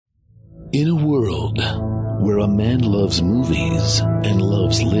In a world where a man loves movies and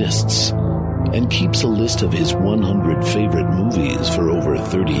loves lists and keeps a list of his 100 favorite movies for over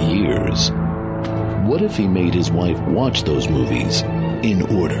 30 years, what if he made his wife watch those movies in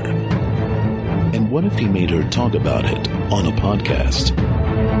order? And what if he made her talk about it on a podcast?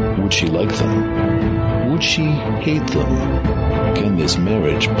 Would she like them? Would she hate them? Can this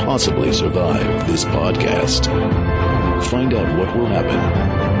marriage possibly survive this podcast? Find out what will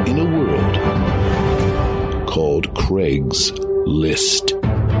happen in a world called Craig's List.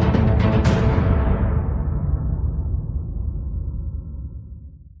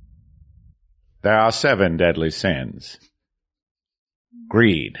 There are 7 deadly sins.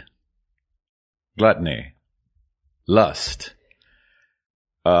 Greed, gluttony, lust,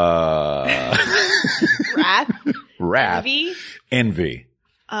 Wrath. envy.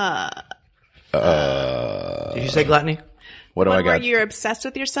 Did you say gluttony? What do I One where got? you're obsessed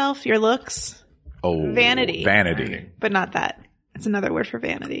with yourself, your looks. Oh, Vanity. Vanity. But not that. It's another word for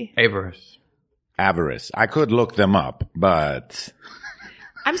vanity. Avarice. Avarice. I could look them up, but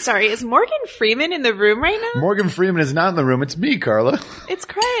I'm sorry, is Morgan Freeman in the room right now? Morgan Freeman is not in the room. It's me, Carla. It's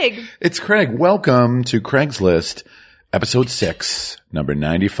Craig. It's Craig. Welcome to Craig's List, episode 6, number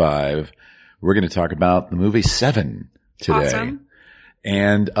 95. We're going to talk about the movie Seven today. Awesome.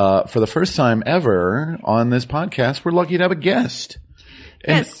 And for the first time ever on this podcast, we're lucky to have a guest.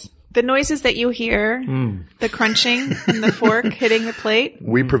 And Yes. The noises that you hear, the crunching and the fork hitting the plate.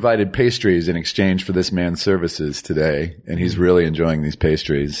 we provided pastries in exchange for this man's services today, and he's really enjoying these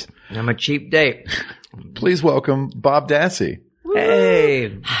pastries. I'm a cheap date. Please welcome Bob Dassey.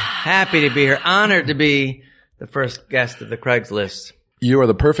 Hey, happy to be here. Honored to be the first guest of the Craig's List. You are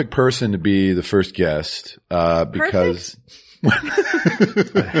the perfect person to be the first guest because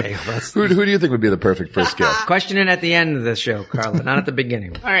Hey, who do you think would be the perfect first guest? question it at the end of the show, Carla, not at the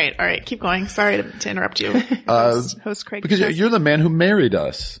beginning. All right. Keep going. Sorry to interrupt you. Host Craig. Because you're the man who married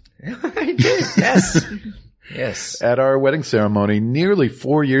us I did. Yes. Yes. at our wedding ceremony nearly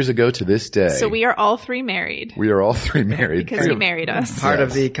 4 years ago to this day. So we are all three married We are all 3 married. because he married us. Part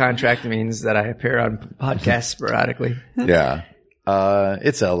of the contract means that I appear on podcasts sporadically. Yeah.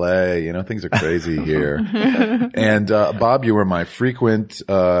 It's LA, things are crazy here. And, Bob, you were my frequent,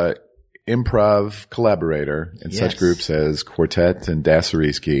 improv collaborator in such Yes. groups as Quartet and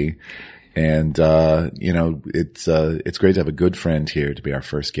Dasserisky. And, it's great to have a good friend here to be our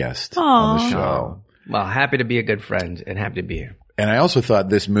first guest on the show. Well, happy to be a good friend and happy to be here. And I also thought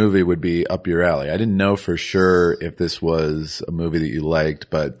this movie would be up your alley. I didn't know for sure if this was a movie that you liked,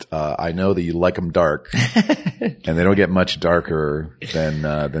 but I know that you like them dark, and they don't get much darker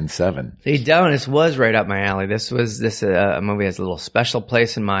than Seven. They don't. This was right up my alley. This movie has a little special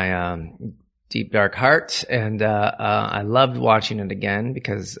place in my deep dark heart, and I loved watching it again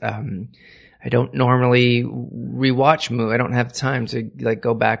because I don't normally rewatch movies. I don't have time to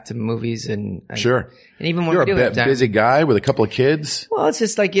go back to movies and Sure. And even when You're we do have a time, busy guy with a couple of kids. well, it's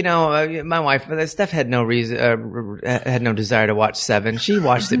just like my wife. Steph had no reason, had no desire to watch Seven. She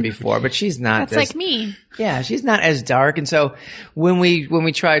watched it before, but she's not. That's like me. Yeah, she's not as dark, and so when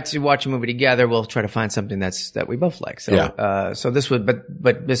we try to watch a movie together, we'll try to find something that we both like. So, Yeah. So this would,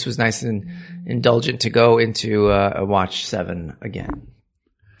 but this was nice and indulgent to go into a watch Seven again.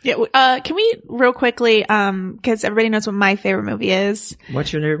 Yeah. Can we real quickly, cause everybody knows what my favorite movie is.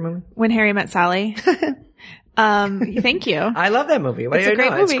 What's your favorite movie? When Harry Met Sally. Thank you. I love that movie. It's a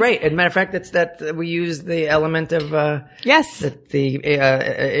great movie. It's great. As a matter of fact, that we use the element of Yes. the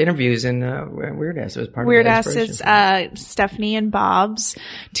interviews in Weird Ass. It was part Weird of Ass the is Stephanie and Bob's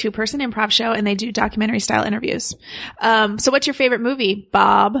 2-person improv show, and they do documentary style interviews. So what's your favorite movie,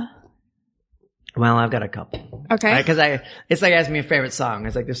 Bob? Well, I've got a couple. Okay. Because it's like asking me a favorite song.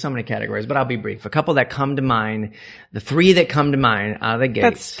 It's like there's so many categories, but I'll be brief. A couple that come to mind, the 3 that come to mind out of the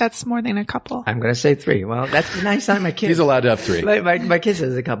gates. That's more than a couple. I'm going to say 3. Well, that's nice on my kids. He's allowed to have 3. My kid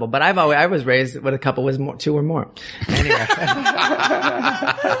says a couple, but I was raised with a couple was 2 or more. Anyway.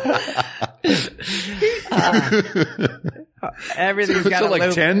 Everything's got So a like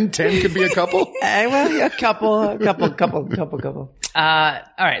loop. 10 could be a couple? Well, yeah, a couple. All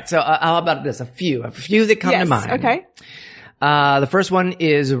right. So, how about this? A few that come to mind. Okay. The first one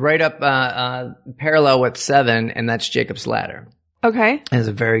is right up, parallel with Seven, and that's Jacob's Ladder. Okay. It's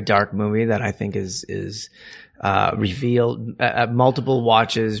a very dark movie that I think is revealed, multiple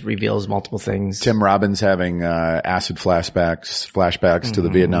watches reveals multiple things. Tim Robbins having acid flashbacks to the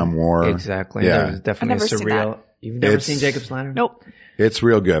Vietnam War. Exactly. Yeah. There's definitely I've never seen surreal. that. You've never It's- seen Jacob's Ladder? Nope. It's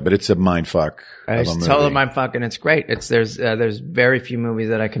real good, but it's a mind fuck of a It's movie. totally mind fucking. It's great. There's very few movies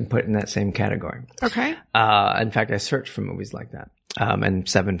that I can put in that same category. Okay. In fact, I search for movies like that. And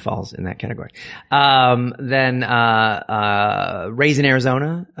Seven falls in that category. Then Raising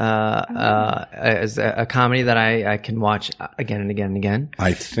Arizona, is a comedy that I can watch again and again and again.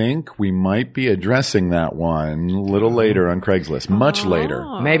 I think we might be addressing that one a little later on Craigslist. Much later.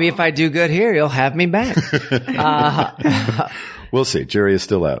 Maybe if I do good here, you'll have me back. We'll see. Jury is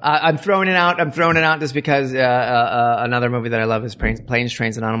still out. I'm throwing it out. I'm throwing it out just because another movie that I love is Planes,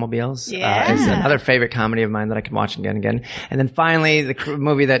 Trains, and Automobiles. Yeah. It's another favorite comedy of mine that I can watch again and again. And then finally, the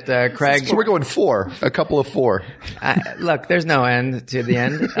movie that Craig... So we're going 4. A couple of 4. Look, there's no end to the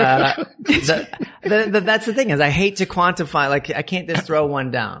end. That's the thing is I hate to quantify. Like I can't just throw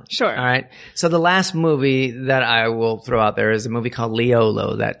one down. Sure. All right. So the last movie that I will throw out there is a movie called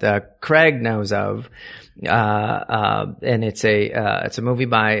Leolo that Craig knows of. And it's a movie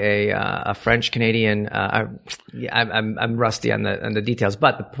by a French Canadian. I'm rusty on the details,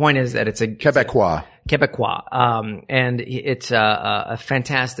 but the point is that it's a Quebecois. And it's a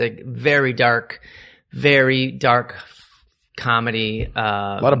fantastic, very dark comedy.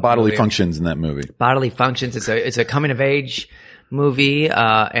 A lot of bodily functions in that movie. Bodily functions. It's a coming of age movie,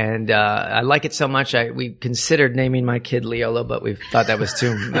 and I like it so much. We considered naming my kid Leolo, but we thought that was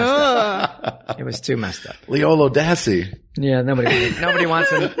too messed up. It was too messed up. Leolo Dassey. Yeah, nobody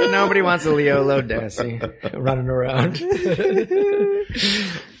wants a Leolo Dassey running around.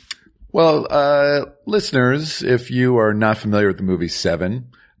 Well, listeners, if you are not familiar with the movie Seven,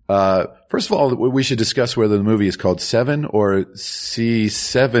 first of all, we should discuss whether the movie is called Seven or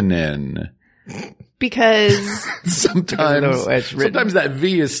C7N. Because sometimes that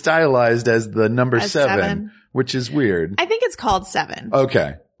V is stylized as the number as 7, which is weird. I think it's called 7.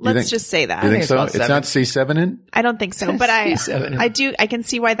 Okay. Let's just say that. You think so? it's It's not C7N? I don't think so, but I C7N. I can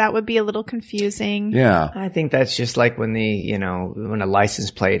see why that would be a little confusing. Yeah. I think that's just like when when a license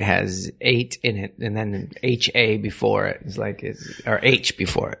plate has 8 in it and then HA before it. It's like or H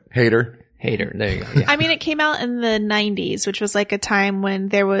before it. Hater. There you go. Yeah. I mean, it came out in the 90s, which was like a time when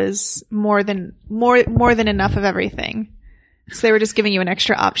there was more than enough of everything. So they were just giving you an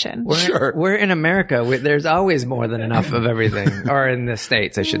extra option. We're in America. There's always more than enough of everything. Or in the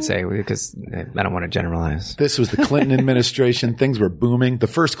States, I should say, because I don't want to generalize. This was the Clinton administration. Things were booming. The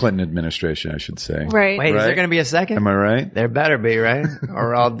first Clinton administration, I should say. Right. Wait, is there going to be a second? Am I right? There better be, right? Or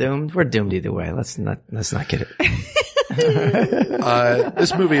we're all doomed. We're doomed either way. Let's not get it.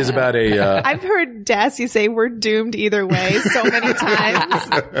 This movie is about I've heard Dassey say we're doomed either way so many times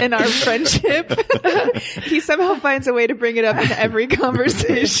in our friendship. He somehow finds a way to bring it up in every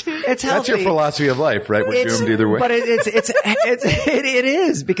conversation. It's healthy. That's your philosophy of life, right? We're doomed either way. But it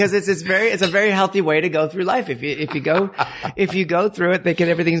is because it's a very healthy way to go through life. If you go through it thinking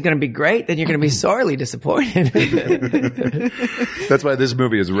everything's going to be great, then you're going to be sorely disappointed. That's why this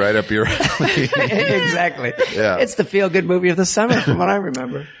movie is right up your alley. Exactly. Yeah. It's the feel-good movie of the summer, from what I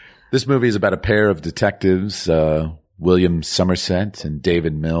remember. This movie is about a pair of detectives, William Somerset and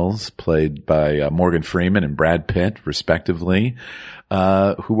David Mills, played by Morgan Freeman and Brad Pitt, respectively,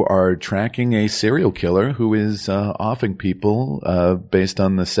 who are tracking a serial killer who is offing people based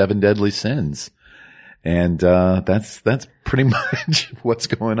on the 7 deadly sins. And that's pretty much what's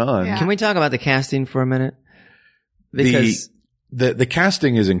going on. Yeah. Can we talk about the casting for a minute? Because the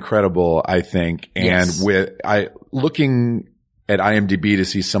casting is incredible, I think. And Yes. looking at IMDb to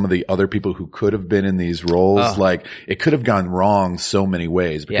see some of the other people who could have been in these roles, like it could have gone wrong so many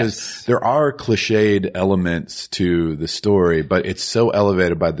ways because there are cliched elements to the story, but it's so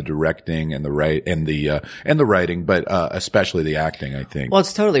elevated by the directing and the writing, but especially the acting, I think. Well,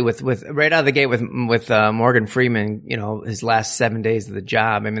 it's totally with right out of the gate with Morgan Freeman, his last 7 days of the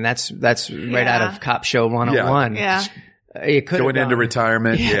job. I mean, that's right out of Cop Show 101. Yeah. It could Going into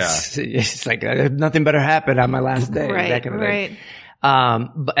retirement. Yes. Yeah. It's like nothing better happened on my last day. Right. That kind of Right. thing.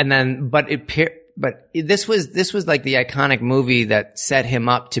 But this was like the iconic movie that set him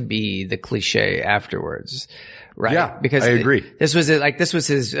up to be the cliche afterwards. Right. Yeah, because I agree. This was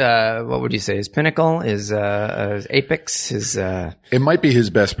his, what would you say? His pinnacle, his apex, It might be his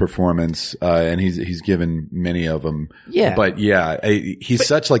best performance, and he's given many of them. Yeah. But he's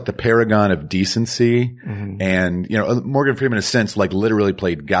such like the paragon of decency, and Morgan Freeman in a sense like literally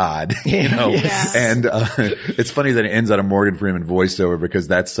played God. Yes. And it's funny that it ends on a Morgan Freeman voiceover because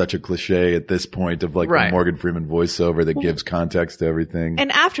that's such a cliche at this point of like the Morgan Freeman voiceover that gives context to everything.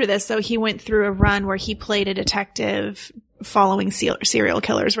 And after this, though, he went through a run where he played a detective following serial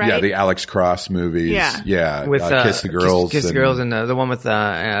killers, right? Yeah, the Alex Cross movies. Yeah. With Kiss the Girls. Kiss the Girls, and the one with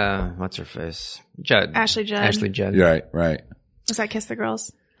what's her face? Ashley Judd. Right. Was that Kiss the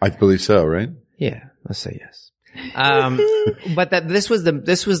Girls? I believe so, right? Yeah, let's say yes. But this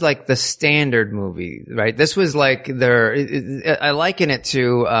was like the standard movie, right? This was like I liken it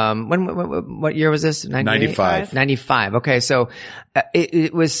to, what year was this? 95. 95. Okay. So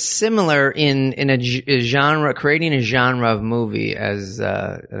it was similar in a genre, creating a genre of movie as,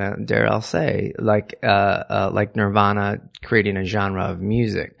 dare I'll say, like Nirvana creating a genre of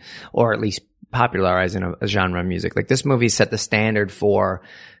music, or at least popularizing a genre of music. Like this movie set the standard for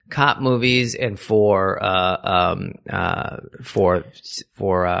cop movies and for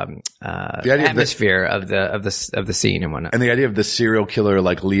atmosphere of the scene and whatnot. And the idea of the serial killer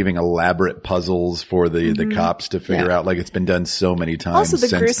like leaving elaborate puzzles for the cops to figure out, like it's been done so many times. Also, the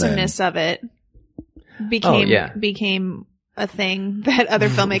since gruesomeness then. of it became a thing that other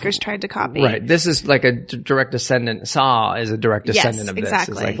filmmakers tried to copy. Right. This is like a direct descendant. Saw is a direct descendant of this.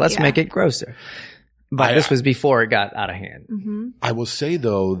 Exactly. It's like, let's make it grosser. But this was before it got out of hand. Mm-hmm. I will say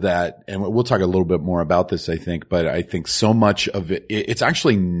though that, and we'll talk a little bit more about this, I think, but I think so much of it's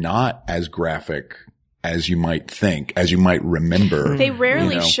actually not as graphic as you might think, as you might remember. They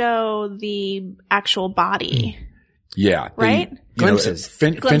rarely show the actual body. Yeah. Right? Glimpses.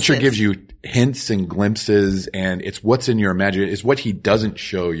 Fincher gives you hints and glimpses, and it's what's in your imagination. It's what he doesn't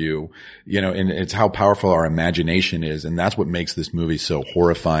show you, and it's how powerful our imagination is. And that's what makes this movie so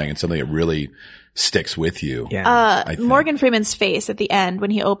horrifying and something that really sticks with you. Yeah. Morgan Freeman's face at the end when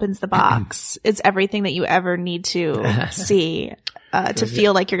he opens the box is everything that you ever need to see to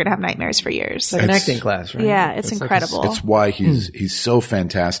feel like you're going to have nightmares for years. It's like an acting class, right? Yeah, it's incredible. It's why he's so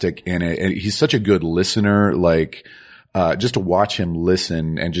fantastic in it. And he's such a good listener. Like, just to watch him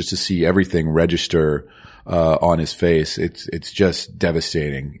listen and just to see everything register, on his face, it's just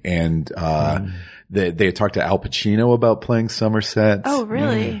devastating. And, they talked to Al Pacino about playing Somerset. Oh,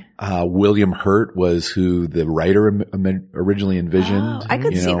 really? William Hurt was who the writer originally envisioned. Oh, I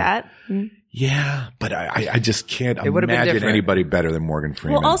could see that. Yeah, but I just can't It would have been imagine different. anybody better than Morgan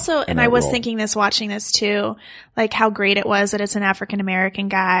Freeman. Well, also, in and that I was role. thinking this, watching this too, like how great it was that it's an African American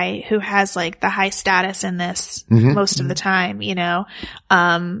guy who has like the high status in this most of the time,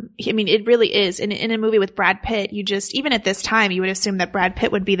 I mean, it really is. In a movie with Brad Pitt, even at this time, you would assume that Brad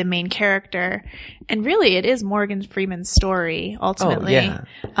Pitt would be the main character. And really, it is Morgan Freeman's story, ultimately. Oh, yeah.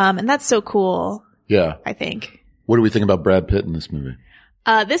 And that's so cool, Yeah. I think. What do we think about Brad Pitt in this movie?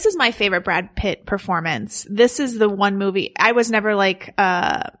 This is my favorite Brad Pitt performance. This is the one movie I was never like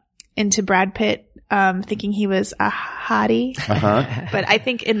into Brad Pitt, thinking he was a hottie. But I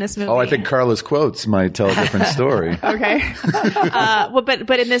think in this movie, Oh, I think Carla's quotes might tell a different story. okay.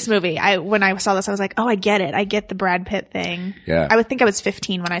 But in this movie, when I saw this, I was like, oh, I get it. I get the Brad Pitt thing. Yeah. I would think I was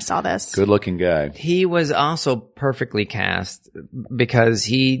 15 when I saw this. Good looking guy. He was also perfectly cast because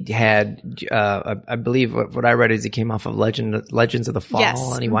he had, I believe what I read is he came off of Legends of the Fall,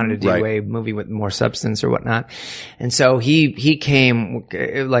 Yes. and he wanted to do Right. a movie with more substance or whatnot. And so he came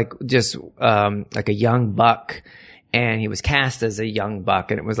like just, like a young buck, and he was cast as a young buck,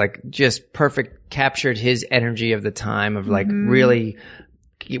 and it was like just perfect, captured his energy of the time of like really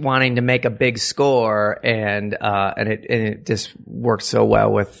wanting to make a big score, and it just worked so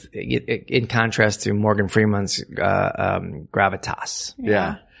well with in contrast to Morgan Freeman's gravitas.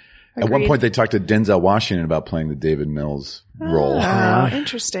 Yeah. At one Agreed. point, they talked to Denzel Washington about playing the David Mills role, Oh,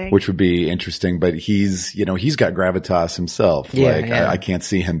 interesting. which would be interesting. But he's got gravitas himself. Yeah, like yeah. I can't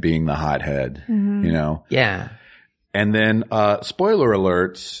see him being the hothead. Yeah. And then, spoiler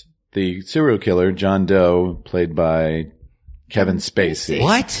alerts: the serial killer John Doe, played by Kevin Spacey.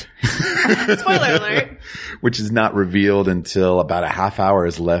 What? Spoiler alert. Which is not revealed until about a half hour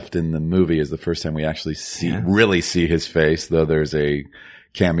is left in the movie, is the first time we actually really see his face, though there's a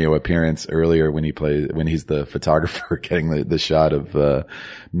cameo appearance earlier when he's the photographer getting the shot of,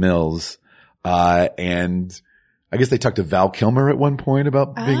 Mills. And I guess they talked to Val Kilmer at one point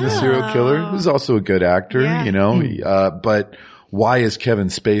about being the serial killer. Who's also a good actor, Yeah. but why is Kevin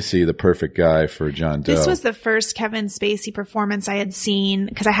Spacey the perfect guy for John Doe? This was the first Kevin Spacey performance I had seen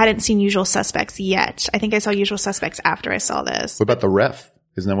because I hadn't seen Usual Suspects yet. I think I saw Usual Suspects after I saw this. What about The Ref?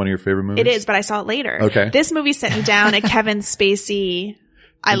 Isn't that one of your favorite movies? It is, but I saw it later. Okay. This movie sent me down a Kevin Spacey.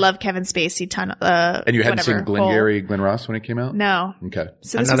 I love Kevin Spacey ton. And you hadn't whatever, seen Glengarry Glen Ross when it came out? No. Okay.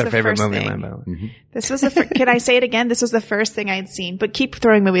 So this Another was the favorite first movie thing. of mine, by the way. This was the can I say it again? This was the first thing I had seen, but keep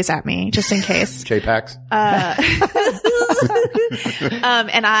throwing movies at me just in case. K-Pax? And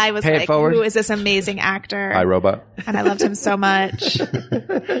I was Pay it like, forward. who is this amazing actor? iRobot? And I loved him so much.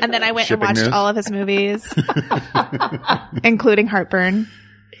 And then I went Shipping and watched news? all of his movies, including Heartburn.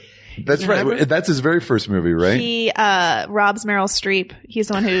 That's right. That's his very first movie, right? He robs Meryl Streep. He's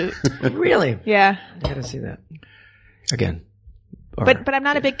the one who, Really? yeah. I gotta see that again. But I'm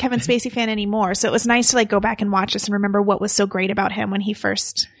not a big Kevin Spacey fan anymore. So it was nice to like go back and watch this and remember what was so great about him when he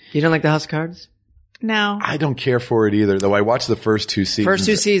first. You don't like the House of Cards? No. I don't care for it either, though. I watched the first 2 seasons. First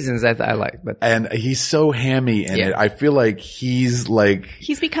 2 seasons I like, but and he's so hammy in it. I feel like he's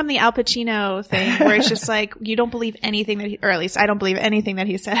become the Al Pacino thing where it's just like you don't believe anything that or at least I don't believe anything that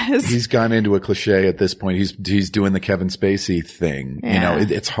he says. He's gone into a cliche at this point. He's doing the Kevin Spacey thing. Yeah. You know,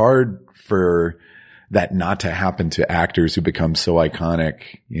 it's hard for that not to happen to actors who become so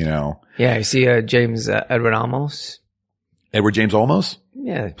iconic, you know. Yeah, you see James Edward Olmos? Edward James Olmos?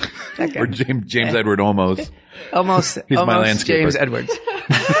 Yeah. That guy. Or James Edward Olmos. Almost He's my almost landscaper. James Edwards.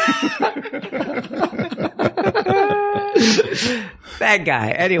 That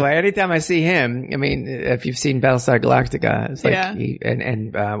guy. Anyway, anytime I see him, I mean, if you've seen Battlestar Galactica, it's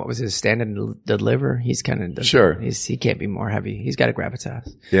like what was his Stand and Deliver? He's kind of sure. He can't be more heavy. He's got to grab its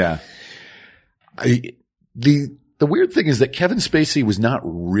ass. Yeah. The weird thing is that Kevin Spacey was not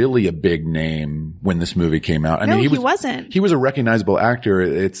really a big name when this movie came out. I mean, he wasn't. He was a recognizable actor.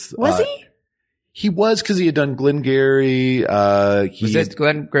 Was he? He was because he had done Glengarry.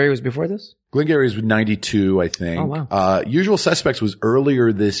 Glengarry was before this? Glengarry was 92, I think. Oh, wow. Usual Suspects was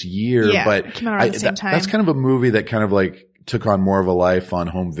earlier this year, but it came out around the same time. That's kind of a movie that kind of like took on more of a life on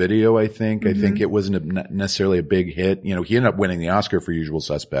home video, I think. Mm-hmm. I think it wasn't necessarily a big hit. You know, he ended up winning the Oscar for Usual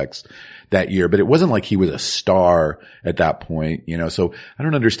Suspects that year, but it wasn't like he was a star at that point, you know, so I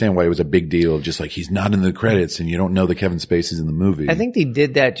don't understand why it was a big deal. Just like he's not in the credits and you don't know that Kevin Spacey's in the movie. I think they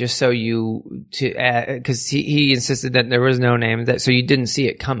did that just so cause he insisted that there was no name so you didn't see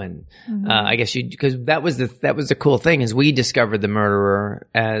it coming. Mm-hmm. I guess cause that was the cool thing is we discovered the murderer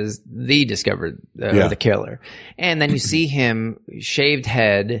as the killer. And then you see him shaved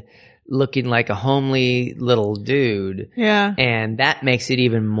head, looking like a homely little dude. Yeah. And that makes it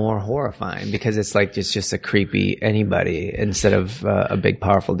even more horrifying because it's like it's just a creepy anybody instead of a big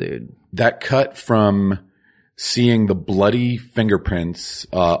powerful dude. That cut from seeing the bloody fingerprints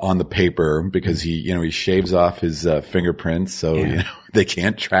on the paper because he shaves off his fingerprints so you know they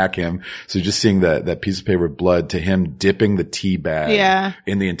can't track him. So just seeing that piece of paper of blood to him dipping the tea bag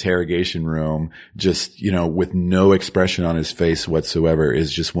in the interrogation room, just, you know, with no expression on his face whatsoever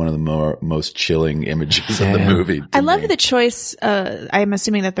is just one of the most chilling images of the movie. I love the choice, I'm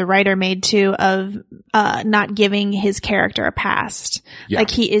assuming that the writer made too, of not giving his character a past. Yeah. Like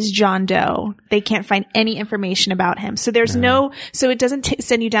he is John Doe. They can't find any information about him. So there's so it doesn't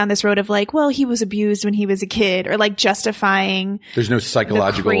send you down this road of like, well, he was abused when he was a kid or like justifying. There's no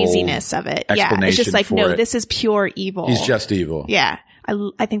psychological the craziness of it. Yeah. It's just like, no, this is pure evil. He's just evil. Yeah.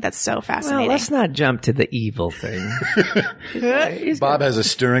 I think that's so fascinating. Well, let's not jump to the evil thing. Bob has a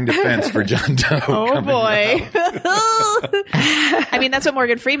stirring defense for John Doe. Oh boy. I mean, that's what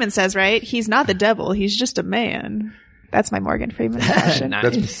Morgan Freeman says, right? He's not the devil. He's just a man. That's my Morgan Freeman impression. Nice.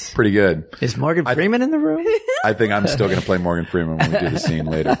 That's pretty good. Is Morgan Freeman in the room? I think I'm still going to play Morgan Freeman when we do the scene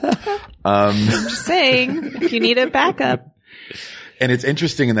later. I'm just saying, if you need a backup. And it's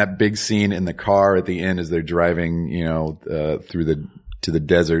interesting in that big scene in the car at the end as they're driving, you know, to the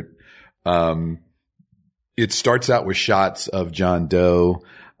desert. It starts out with shots of John Doe,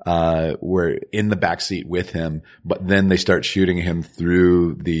 where in the backseat with him, but then they start shooting him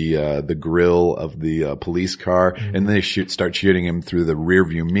through the grill of the police car, and they start shooting him through the rear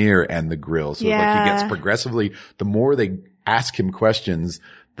view mirror and the grill. So like he gets progressively, the more they ask him questions,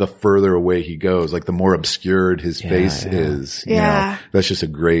 the further away he goes, like the more obscured his face is. You know, that's just a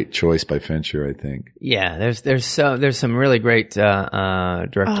great choice by Fincher, I think. Yeah, there's some really great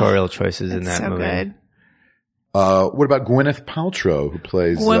directorial choices in that movie. Good. What about Gwyneth Paltrow, who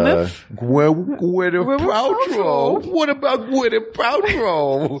plays Gwyneth Paltrow? What about Gwyneth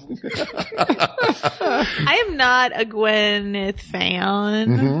Paltrow? I am not a Gwyneth fan.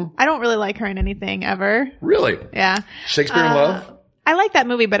 Mm-hmm. I don't really like her in anything ever. Really? Yeah. Shakespeare in Love? I like that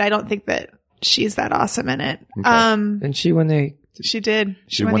movie, but I don't think that she's that awesome in it. Okay. And she won the... She did.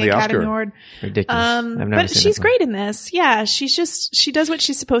 She won the Academy Oscar. Award. Ridiculous. I've never but seen she's that great in this. Yeah. She does what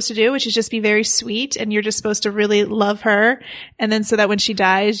she's supposed to do, which is just be very sweet. And you're just supposed to really love her. And then so that when she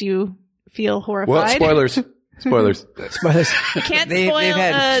dies, you feel horrified. Well, spoilers. Spoilers. You can't spoil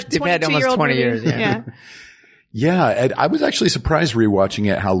a 22-year-old 20 movie. years. Yeah. Yeah. And I was actually surprised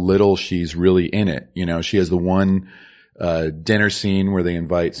rewatching it how little she's really in it. You know, she has the one dinner scene where they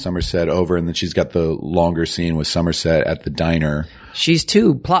invite Somerset over, and then she's got the longer scene with Somerset at the diner. She's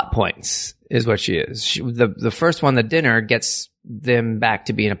 2 plot points is what she is. The first one, the dinner, gets them back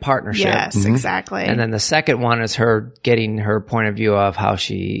to being a partnership. Yes, exactly. And then the second one is her getting her point of view of how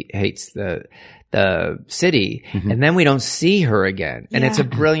she hates the the city, and then we don't see her again. And it's a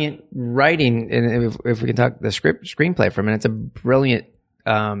brilliant writing. And if we can talk the screenplay for a minute, it's a brilliant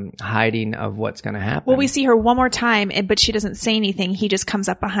hiding of what's going to happen. Well, we see her one more time, but she doesn't say anything. He just comes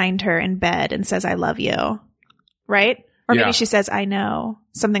up behind her in bed and says, "I love you." Right? Or maybe she says, "I know,"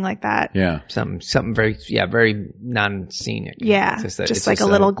 something like that. Yeah. Something very, very non-scenic. Yeah. Just like a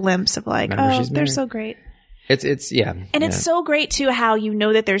little glimpse of like, oh, they're so great. It's it's so great too how you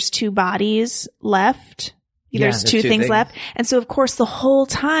know that there's two bodies left. There's two things left. And so of course the whole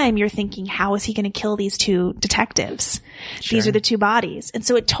time you're thinking, how is he going to kill these two detectives? Sure. These are the two bodies. And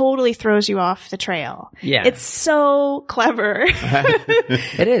so it totally throws you off the trail. Yeah. It's so clever.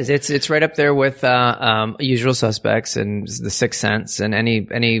 It is. It's right up there with Usual Suspects and The Sixth Sense and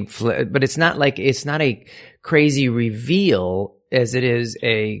but it's not a crazy reveal as it is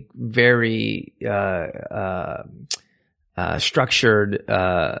a very structured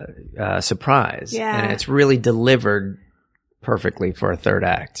surprise. Yeah. And it's really delivered perfectly for a third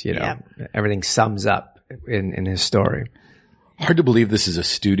act. Everything sums up in his story. Hard to believe this is a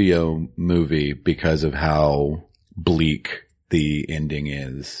studio movie because of how bleak the ending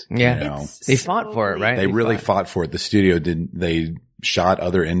is. Yeah. They fought for it, right? They really fought for it. The studio they shot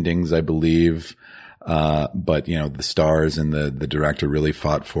other endings, I believe. But the stars and the director really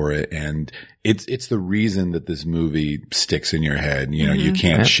fought for it. And it's the reason that this movie sticks in your head. You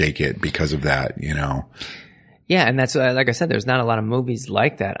can't shake it because of that, Yeah. And that's, like I said, there's not a lot of movies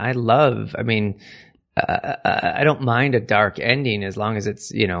like that. I don't mind a dark ending as long as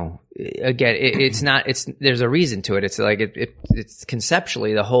it's, again, there's a reason to it. It's like, it's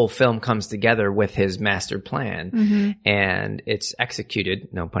conceptually the whole film comes together with his master plan and it's executed,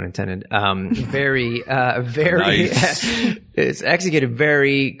 no pun intended, very, nice. It's executed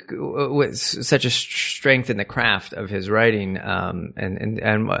with such a strength in the craft of his writing. And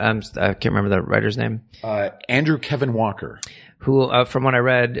I can't remember the writer's name. Andrew Kevin Walker. Who, from what I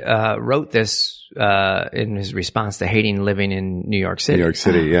read, wrote this in his response to hating living in New York City. New York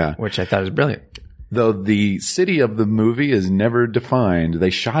City, yeah. Which I thought was brilliant. Though the city of the movie is never defined. They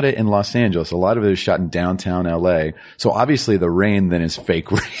shot it in Los Angeles. A lot of it is shot in downtown LA. So obviously the rain then is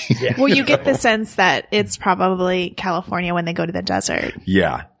fake rain. Yeah. Well, you get the sense that it's probably California when they go to the desert.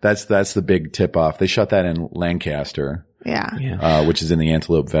 Yeah. That's the big tip off. They shot that in Lancaster. Yeah. Which is in the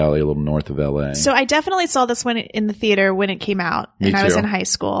Antelope Valley, a little north of LA. So I definitely saw this one in the theater when it came out. And I was in high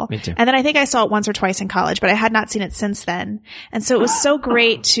school. Me too. And then I think I saw it once or twice in college, but I had not seen it since then. And so it was so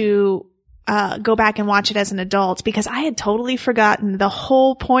great to go back and watch it as an adult because I had totally forgotten the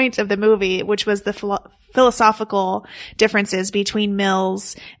whole point of the movie, which was the philosophical differences between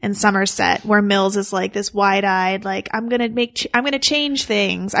Mills and Somerset, where Mills is like this wide-eyed, like, I'm going to change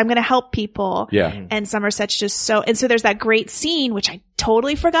things. I'm going to help people. Yeah. And Somerset's just and so there's that great scene, which I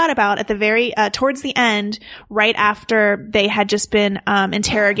totally forgot about at the very, towards the end, right after they had just been,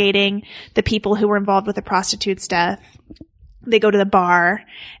 interrogating the people who were involved with the prostitute's death. They go to the bar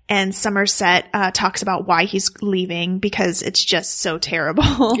and Somerset talks about why he's leaving because it's just so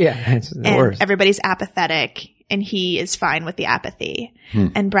terrible. Yeah, it's the and worst. Everybody's apathetic and he is fine with the apathy.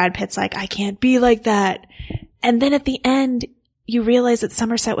 And Brad Pitt's like, I can't be like that. And then at the end, you realize that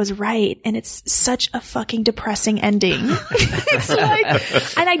Somerset was right and it's such a fucking depressing ending. It's like,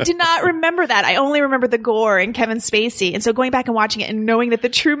 and I did not remember that. I only remember the gore and Kevin Spacey. And so going back and watching it and knowing that the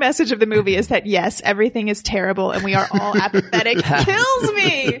true message of the movie is that yes, everything is terrible and we are all apathetic kills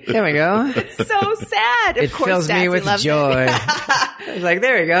me. There we go. It's so sad. Of It course, fills me Stassi with loves joy. it. I was like,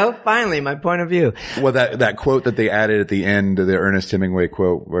 there we go. Finally, my point of view. Well, that quote that they added at the end, the Ernest Hemingway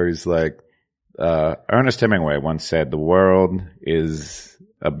quote, where he's like, Ernest Hemingway once said, "The world is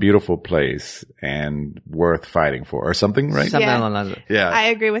a beautiful place and worth fighting for," or something, right? Something Yeah. along those lines. Yeah, I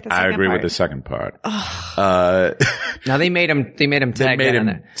agree with the second I agree part. with the second part. Now they made him They tag made that on him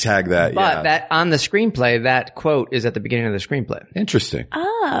there. tag that. But yeah, that on the screenplay, that quote is at the beginning of the screenplay. interesting.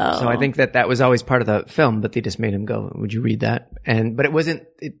 Oh. So I think that was always part of the film, but they just made him go, would you read that? But it wasn't,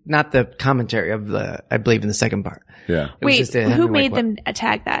 not the commentary of I believe in the second part. Yeah, It was Wait, just a who Hemingway made quote. them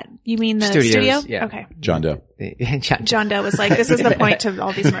tag that? You mean the Studios, studio? yeah. Okay. John Doe. John Doe was like, this is the point of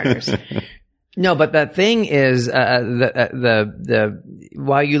all these murders. No, but the thing is,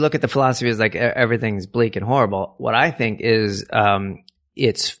 while you look at the philosophy as like everything's bleak and horrible, what I think is,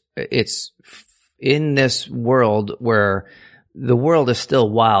 it's in this world where the world is still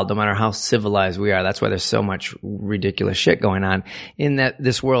wild, no matter how civilized we are. That's why there's so much ridiculous shit going on. In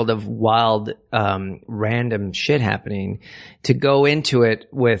this world of wild, random shit happening, to go into it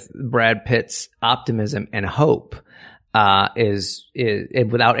with Brad Pitt's optimism and hope, is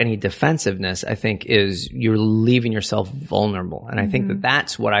without any defensiveness, I think you're leaving yourself vulnerable. And I think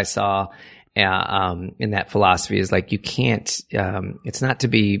that's what I saw. in that philosophy is like you can't. It's not to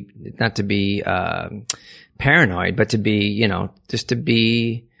be paranoid, but to be, you know, just to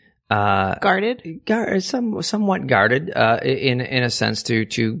be Guarded. Somewhat guarded in a sense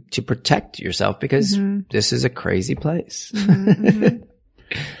to protect yourself because this is a crazy place.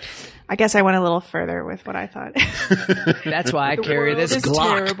 I guess I went a little further with what I thought. That's why I carry this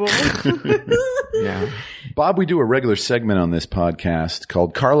Glock. Terrible. Yeah. Bob, we do a regular segment on this podcast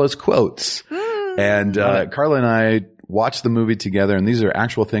called Carla's Quotes. And Carla and I watched the movie together, and these are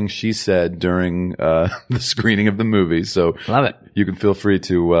actual things she said during the screening of the movie. So Love it. you can feel free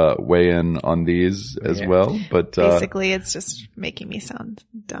to weigh in on these as well. But Basically, it's just making me sound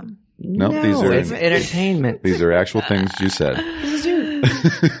dumb. no, these are it's entertainment. these are actual things you said.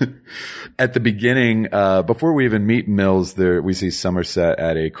 At the beginning, before we even meet Mills, we see Somerset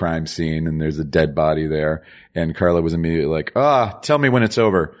at a crime scene, and there's a dead body there. And Carla was immediately like, tell me when it's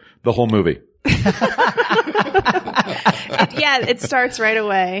over. The whole movie. It starts right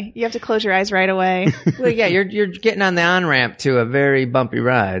away. You have to close your eyes right away. Well, yeah, you're getting on the on-ramp to a very bumpy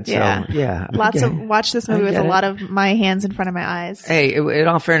ride. So, yeah. Watch this movie with a lot of my hands in front of my eyes. Hey, in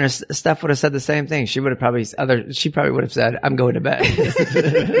all fairness, Steph would have said the same thing. She probably would have said, I'm going to bed.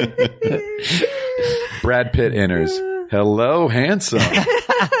 Brad Pitt enters. Hello, handsome.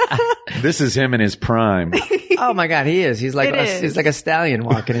 This is him in his prime. Oh my God, he is. He's like a stallion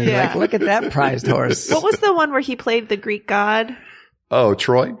walking in. You're like, look at that prized horse. What was the one where he played the Greek god? Oh,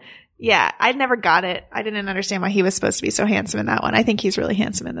 Troy? Yeah, I never got it. I didn't understand why he was supposed to be so handsome in that one. I think he's really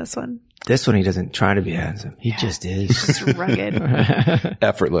handsome in this one. This one, he doesn't try to be handsome. He just is. Just rugged.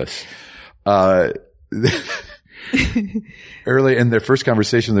 Effortless. Early in their first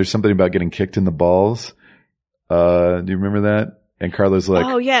conversation, there's something about getting kicked in the balls. Do you remember that? And Carla's like,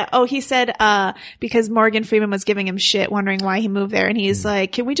 oh yeah. Oh, he said, because Morgan Freeman was giving him shit, wondering why he moved there. And he's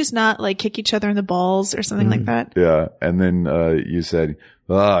like, can we just not like kick each other in the balls or something like that? Yeah. And then, you said,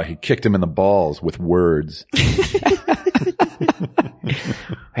 he kicked him in the balls with words.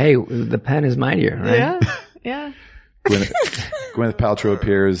 Hey, the pen is mightier, right? Yeah. Yeah. Gwyneth Paltrow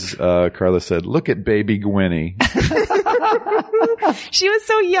appears. Carla said, look at baby Gwenny. She was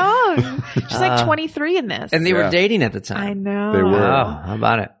so young. She's like 23 in this. And they were dating at the time. I know. They were. Oh, how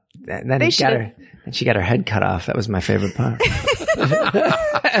about it? Then she got her head cut off. That was my favorite part.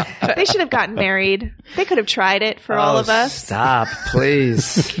 They should have gotten married. They could have tried it for all of us. Stop,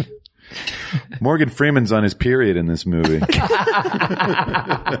 please. Morgan Freeman's on his period in this movie.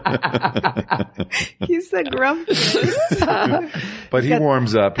 He's the grumpiest. But he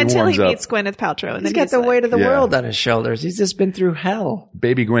warms up. Until he meets Gwyneth Paltrow. And He's then got the weight of the Yeah. world on his shoulders. He's just been through hell.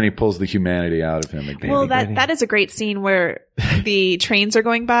 Baby Gwenny pulls the humanity out of him again. Well, that is a great scene where the trains are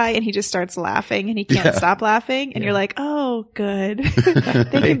going by and he just starts laughing and he can't stop laughing. And you're like, oh, good.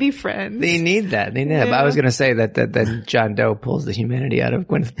 They can be friends. They need that. They need that. But I was going to say that John Doe pulls the humanity out of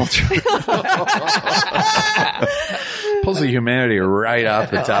Gwyneth Paltrow. Pulls the humanity right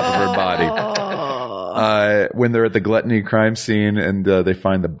off the top of her body. When they're at the gluttony crime scene and they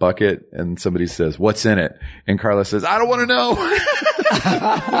find the bucket and somebody says, what's in it? And Carla says, I don't want to know.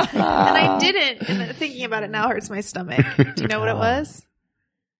 And I didn't. And thinking about it now hurts my stomach. Do you know what it was?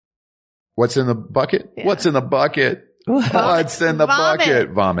 What's in the bucket? Yeah. What's in the bucket? What's in the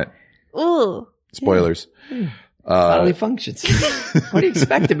bucket? Vomit. Ooh. Spoilers. Bodily functions. What do you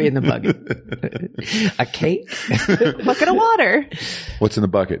expect to be in the bucket? A cake? Bucket of water. What's in the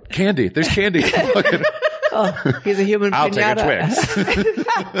bucket? Candy. There's candy in the bucket. Oh, he's a human I'll pinata. take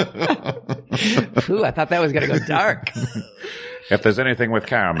a Twix. Ooh, I thought that was going to go dark. If there's anything with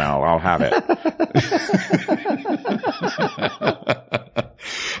caramel, I'll have it.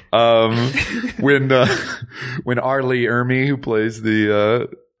 When R. Lee Ermey, who plays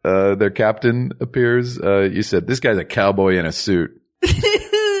their captain, appears, you said, this guy's a cowboy in a suit.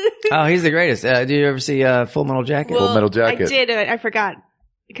 Oh, he's the greatest. Do you ever see Full Metal Jacket? Full Metal Jacket. I did. I forgot.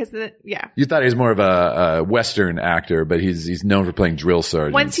 Because, You thought he was more of a Western actor, but he's known for playing drill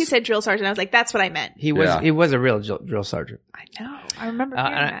sergeant. Once he said drill sergeant, I was like, that's what I meant. He was a real drill sergeant. I know. I remember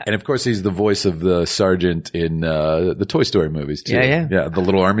hearing that. And of course, he's the voice of the sergeant in the Toy Story movies, too. Yeah. The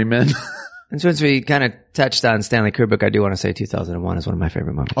Little Army Men. And since we kind of touched on Stanley Kubrick, I do want to say 2001 is one of my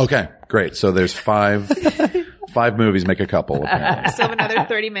favorite movies. Okay, great. So there's five movies, make a couple. Apparently. Still have another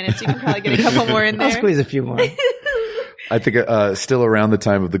 30 minutes. You can probably get a couple more in there. I'll squeeze a few more. I think still around the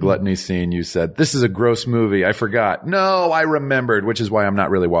time of the gluttony scene, you said, this is a gross movie. I forgot. No, I remembered, which is why I'm not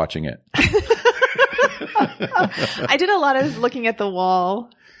really watching it. I did a lot of looking at the wall.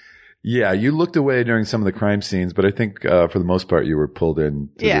 Yeah, you looked away during some of the crime scenes, but I think for the most part you were pulled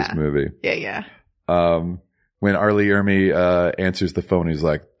into this movie. Yeah. when Arlie Ermy answers the phone, he's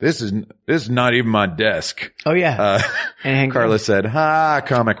like, this is not even my desk. Oh yeah. And Carla said,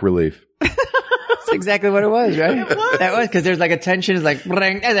 comic relief. That's exactly what it was, right? It was. That was because there's like a tension. It's like,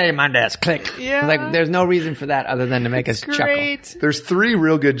 ring, and then my desk, click. Yeah. It's like there's no reason for that other than to make us chuckle. Great. There's 3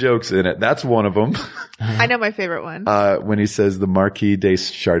 real good jokes in it. That's one of them. I know my favorite one. When he says the Marquis de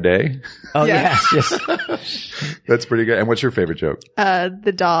Chardet. Oh Yes. yes. That's pretty good. And what's your favorite joke?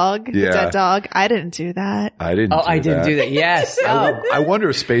 The dog, the Yeah. dead dog. I didn't do that. I didn't Oh, I didn't do that. Yes. Oh. I wonder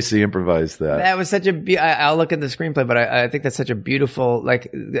if Spacey improvised that. That was such a. I'll look at the screenplay, but I think that's such a beautiful. Like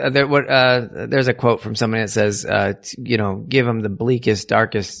there's a quote from somebody that says, give him the bleakest,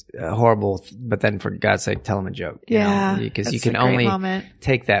 darkest, horrible, but then for God's sake, tell him a joke. Yeah, Because you that's can a great only moment.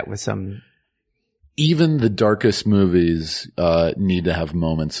 take that with some. Even the darkest movies need to have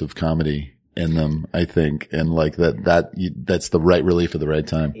moments of comedy in them, I think, and like that's the right relief at the right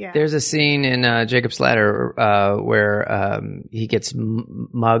time. Yeah. There's a scene in Jacob's Ladder where he gets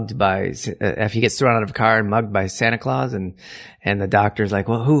mugged by if he gets thrown out of a car and mugged by Santa Claus, and the doctor's like,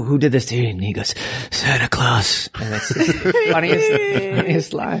 well, who did this to you? And he goes, Santa Claus, and that's the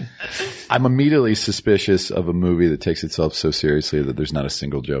funniest line. I'm immediately suspicious of a movie that takes itself so seriously that there's not a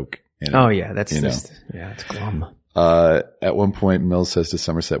single joke in it. Oh yeah, that's You know. just it's glum. At one point, Mills says to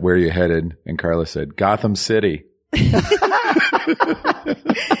Somerset, "Where are you headed?" And Carla said, "Gotham City." It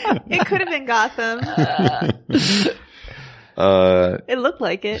could have been Gotham. It looked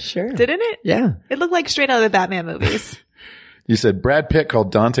like it. Sure. Didn't it? Yeah. It looked like straight out of the Batman movies. You said Brad Pitt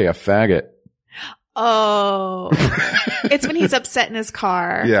called Dante a faggot. Oh. It's when he's upset in his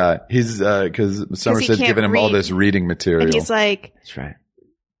car. Yeah, he's because Somerset's can't giving him all read. this reading material. And he's like, That's right.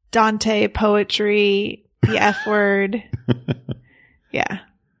 Dante, poetry, the F word. Yeah.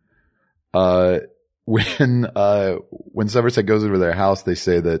 When Somerset goes over to their house, they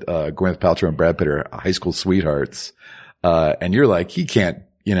say that Gwyneth Paltrow and Brad Pitt are high school sweethearts, and you're like, he can't,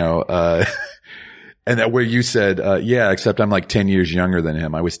 and that where you said, yeah, except I'm like 10 years younger than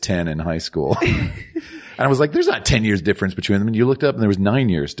him. I was 10 in high school. And I was like, there's not 10 years difference between them. And you looked up and there was 9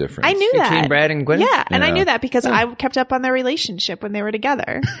 years difference. I knew that. Between Brad and Gwyneth? Yeah, and I Yeah. knew that because I kept up on their relationship when they were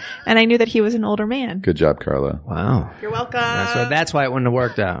together. And I knew that he was an older man. Good job, Carla. Wow. You're welcome. That's why it wouldn't have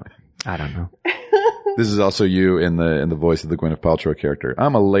worked out. I don't know. This is also you in the voice of the Gwyneth Paltrow character.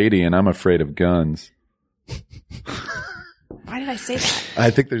 I'm a lady and I'm afraid of guns. Why did I say that? I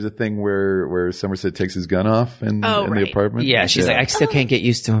think there's a thing where Somerset takes his gun off in the right. apartment. Yeah, she's like, I still can't get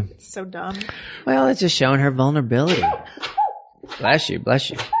used to him. It's so dumb. Well, it's just showing her vulnerability. Bless you, bless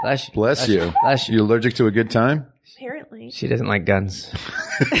you, bless you. Bless you. Bless you. You allergic to a good time? Apparently. She doesn't like guns.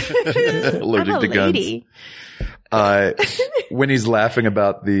 Allergic I'm a to guns. lady. When he's laughing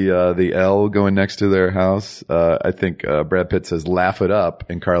about the L going next to their house, I think Brad Pitt says, "Laugh it up,"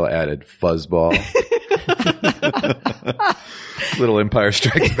 and Carla added, "Fuzzball." Little Empire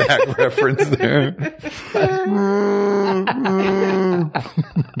Strikes Back reference there.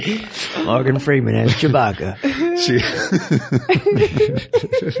 Morgan Freeman as Chewbacca.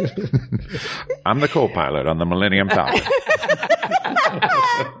 I'm the co-pilot on the Millennium Falcon.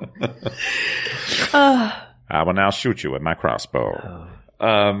 I will now shoot you with my crossbow.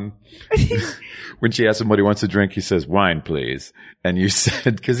 When she asks him what he wants to drink, he says, "Wine, please." And you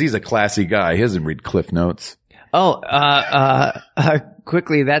said, because he's a classy guy, he doesn't read Cliff Notes. Oh,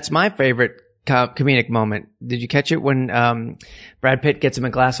 quickly, that's my favorite comedic moment. Did you catch it when Brad Pitt gets him a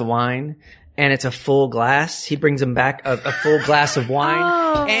glass of wine and it's a full glass? He brings him back a full glass of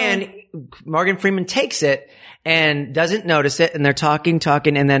wine and Morgan Freeman takes it and doesn't notice it, and they're talking,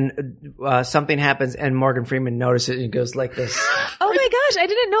 and then something happens and Morgan Freeman notices it and goes like this. Oh my gosh, I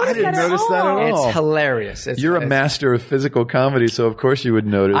didn't notice didn't that notice at that all. at all. It's hilarious. You're a master of physical comedy, so of course you would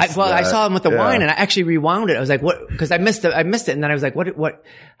notice. I that. saw him with the Yeah. wine and I actually rewound it. I was like, what? Cause I missed it. And then I was like, what?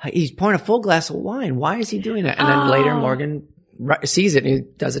 He's pouring a full glass of wine. Why is he doing that? And then later Morgan sees it and he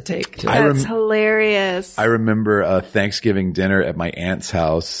does a take. To it. That's hilarious. I remember a Thanksgiving dinner at my aunt's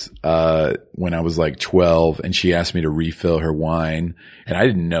house when I was like 12, and she asked me to refill her wine, and I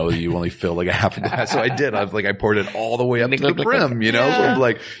didn't know that you only fill like a half a glass, so I did. I was like, I poured it all the way up to the brim, Yeah.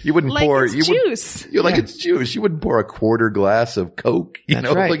 Like you wouldn't Like pour it's you juice. Would, you're like it's juice. You wouldn't pour a quarter glass of Coke,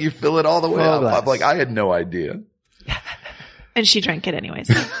 That's right. like you fill it all the way Full up. glass. I'm like, I had no idea. And she drank it anyways.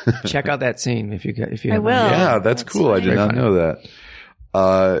 Check out that scene if you I haven't. will. Yeah, that's cool. I did funny. not Very know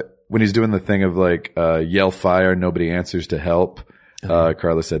that. When he's doing the thing of like, yell fire, nobody answers to help.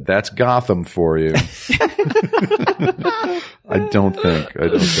 Carla said, "That's Gotham for you." I don't think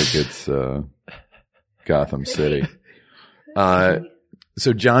it's, Gotham City.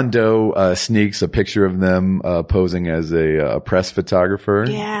 So John Doe, sneaks a picture of them, posing as a press photographer.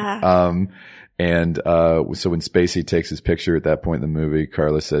 Yeah. And so when Spacey takes his picture at that point in the movie,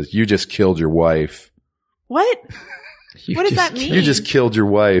 Carla says, "You just killed your wife." What? What does that mean? You just killed your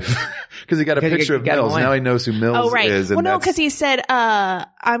wife. Because he got a picture of Mills. Now he knows who Mills Oh, right. is. Well, no, because he said,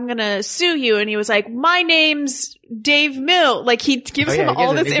 I'm going to sue you. And he was like, my name's Dave Mill. Like, he gives him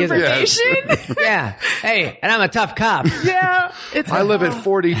all this information. Yeah. Hey, and I'm a tough cop. Yeah. I live at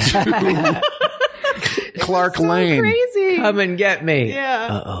 42 Clark Lane. Crazy. Come and get me. Yeah.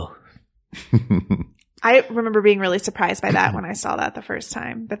 Uh-oh. I remember being really surprised by that when I saw that the first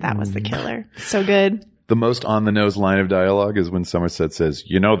time, that was the killer. So good. The most on-the-nose line of dialogue is when Somerset says,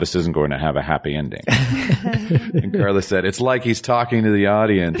 "You know this isn't going to have a happy ending." And Carla said, "It's like he's talking to the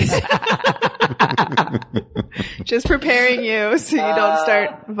audience." Just preparing you so you don't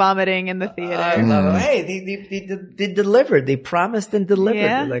start vomiting in the theater. I love it. Hey, they delivered. They promised and delivered.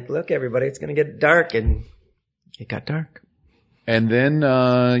 Yeah. They're like, look, everybody, it's going to get dark. And it got dark. And then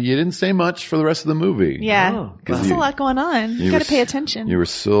you didn't say much for the rest of the movie. Yeah. Oh, Because there's a lot going on. You got to pay attention. You were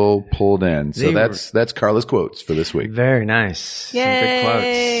so pulled in. So that's Carla's quotes for this week. Very nice. Yay. Some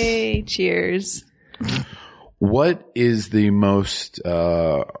good quotes. Cheers. What is the most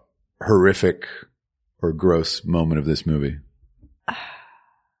horrific or gross moment of this movie?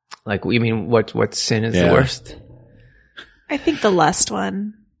 Like, you mean what sin is the worst? I think the lust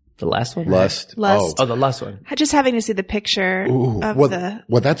one. The last one? Lust. Lust. Oh, the last one. Just having to see the picture of the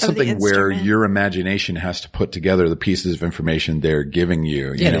that's of something the where instrument. your imagination has to put together the pieces of information they're giving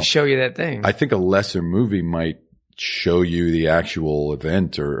you. Yeah, to show you that thing. I think a lesser movie might show you the actual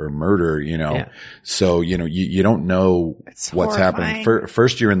event or murder, Yeah. So, you don't know It's what's horrifying. happening.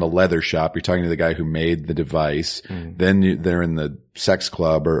 First, you're in the leather shop. You're talking to the guy who made the device. Then they're in the sex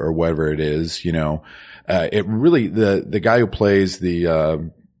club or whatever it is, it really, the guy who plays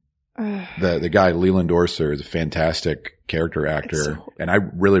the guy, Leland Orser, is a fantastic character actor. And I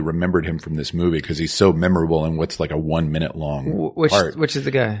really remembered him from this movie because he's so memorable in what's like a 1 minute long part. Which is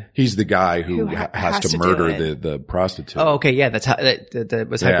the guy? He's the guy who has to murder do the prostitute. Oh, okay. Yeah. That's how that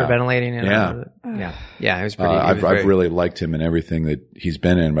was hyperventilating. And yeah. It was pretty. I've really liked him in everything that he's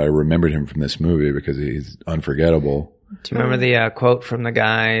been in, but I remembered him from this movie because he's unforgettable. Do you remember the quote from the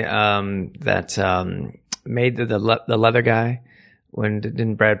guy that made the leather guy? When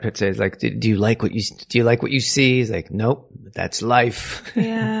didn't Brad Pitt say, "It's like, do you like what you see?" He's like, "Nope, that's life."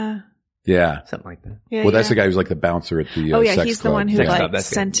 Yeah. Yeah. Something like that. Yeah, Well, that's the guy who's like the bouncer at the sex he's club. the one who Sex like club, that's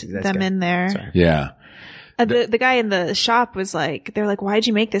sent good. That's them good. in there. Sorry. Yeah. The guy in the shop was like, they're like, "Why'd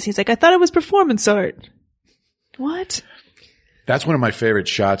you make this?" He's like, "I thought it was performance art." What? That's one of my favorite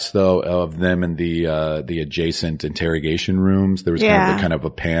shots, though, of them in the adjacent interrogation rooms. There was kind of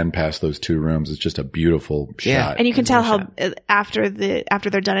a pan past those two rooms. It's just a beautiful shot. And you can tell how after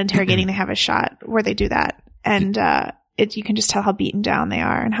they're done interrogating, they have a shot where they do that, and you can just tell how beaten down they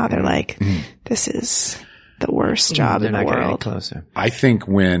are and how they're like, "This is the worst job in the They're not getting any world." closer. I think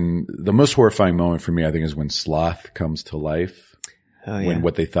when the most horrifying moment for me, I think, is when Sloth comes to life. Oh, yeah. When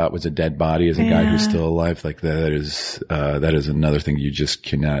what they thought was a dead body is a guy who's still alive. Like that is another thing you just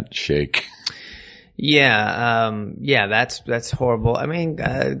cannot shake. Yeah. That's horrible. I mean,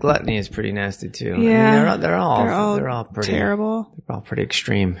 gluttony is pretty nasty too. Yeah. I mean, they're all pretty terrible. They're all pretty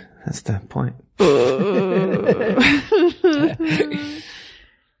extreme. That's the point.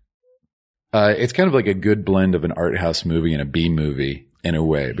 It's kind of like a good blend of an art house movie and a B movie in a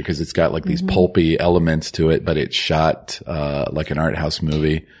way, because it's got like these pulpy elements to it, but it's shot like an art house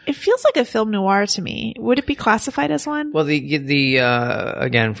movie. It feels like a film noir to me. Would it be classified as one? Well, the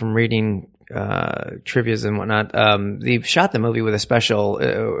again, from reading trivias and whatnot, they've shot the movie with a special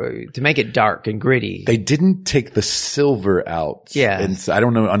to make it dark and gritty. They didn't take the silver out. Yeah. And so I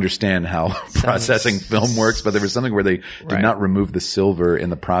don't understand how processing film works, but there was something where they did not remove the silver in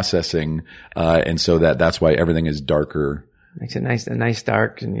the processing. And so that's why everything is darker. Makes it nice, a nice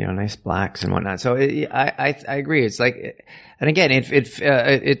dark and, nice blacks and whatnot. So I agree. It's like, and again,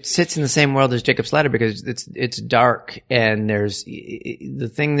 it sits in the same world as Jacob's Ladder because it's dark, and there's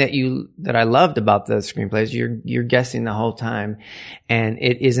the thing that I loved about the screenplay is you're guessing the whole time, and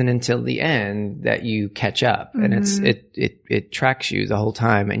it isn't until the end that you catch up, and it tracks you the whole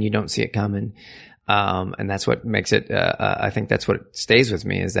time, and you don't see it coming. And that's what makes it, I think that's what stays with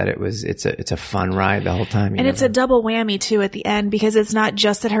me is that it's a fun ride the whole time. And it's a double whammy too at the end, because it's not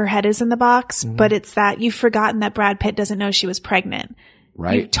just that her head is in the box, but it's that you've forgotten that Brad Pitt doesn't know she was pregnant.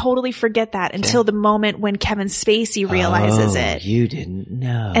 Right. You totally forget that until the moment when Kevin Spacey realizes it. You didn't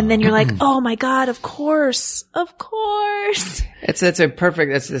know. And then you're like, oh my God, of course. It's a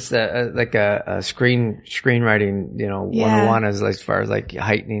perfect. It's like a screenwriting. 101 is as far as like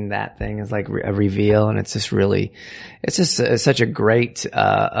heightening that thing is like a reveal, and it's just such a great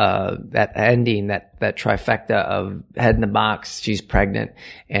that ending, that trifecta of head in the box, she's pregnant,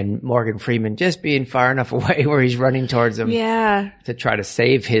 and Morgan Freeman just being far enough away where he's running towards him to try to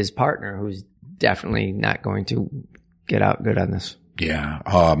save his partner, who's definitely not going to get out good on this. Yeah.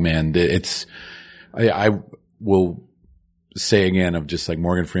 Oh man, I will say again of just like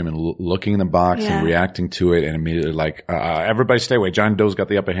Morgan Freeman looking in the box and reacting to it, and immediately like, everybody stay away. John Doe's got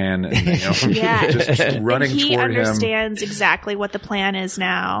the upper hand, and just running and he toward him. He understands exactly what the plan is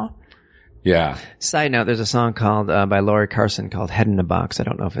now. Yeah. Side note: there's a song called by Lori Carson called "Head in a Box." I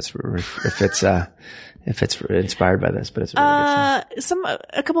don't know if it's inspired by this, but it's a really good song.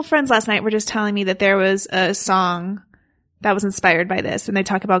 A couple friends last night were just telling me that there was a song that was inspired by this, and they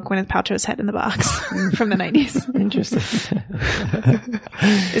talk about Gwyneth Paltrow's head in the box from the 90s. Interesting.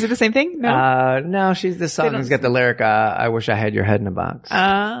 Is it the same thing? No. No, the song has got the lyric, I wish I had your head in a box.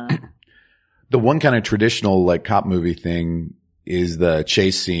 The one kind of traditional like cop movie thing is the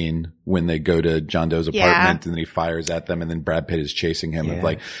chase scene when they go to John Doe's apartment and then he fires at them and then Brad Pitt is chasing him. Yeah.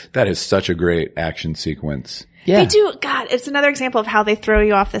 Like, that is such a great action sequence. Yeah. They do. God, it's another example of how they throw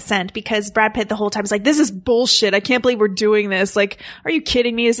you off the scent, because Brad Pitt the whole time is like, this is bullshit. I can't believe we're doing this. Like, are you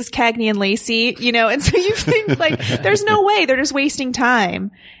kidding me? Is this Cagney and Lacey? And so you think like, there's no way. They're just wasting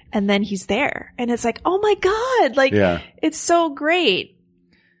time. And then he's there. And it's like, oh my God. Like, it's so great.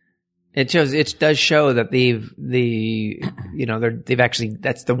 It does show that they've actually,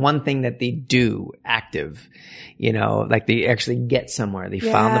 that's the one thing that they do active, like they actually get somewhere. They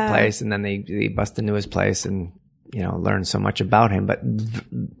found the place, and then they bust into his place and, learn so much about him. But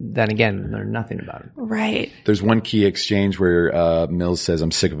then again, learn nothing about him. Right. There's one key exchange where, Mills says,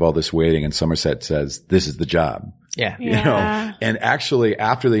 I'm sick of all this waiting. And Somerset says, this is the job. Yeah. And actually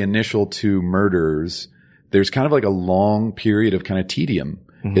after the initial two murders, there's kind of like a long period of kind of tedium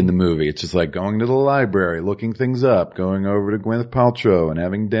in the movie. It's just like going to the library, looking things up, going over to Gwyneth Paltrow and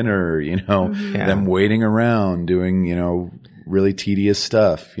having dinner, them waiting around, doing, really tedious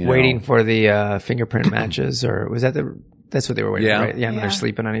stuff. Waiting for the fingerprint matches, or was that that's what they were waiting for, right? Yeah, they're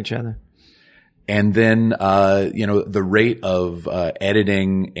sleeping on each other. And then, the rate of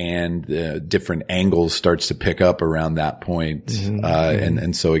editing and different angles starts to pick up around that point.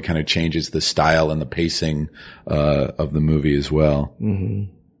 And so it kind of changes the style and the pacing of the movie as well.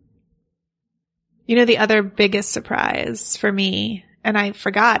 Mm-hmm. The other biggest surprise for me, and I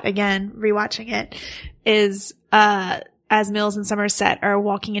forgot again rewatching it, is as Mills and Somerset are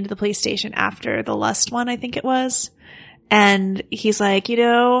walking into the police station after the Lust one, I think it was, and he's like,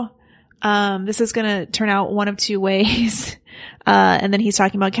 this is going to turn out one of two ways. And then he's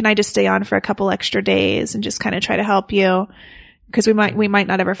talking about, can I just stay on for a couple extra days and just kind of try to help you? Because we might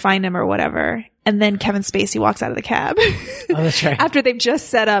not ever find him or whatever. And then Kevin Spacey walks out of the cab. Oh, that's right. After they've just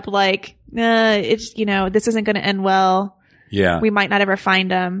set up like, this isn't going to end well. Yeah. We might not ever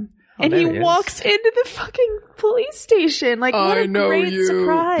find him. And he walks into the fucking police station. Like, what a great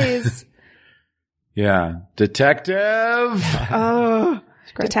surprise. Yeah. Detective. Oh,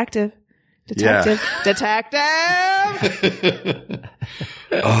 Detective. Yeah.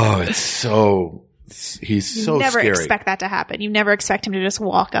 Oh, he's so never scary. Expect that to happen. You never expect him to just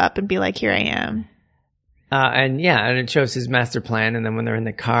walk up and be like, here I am. And it shows his master plan. And then when they're in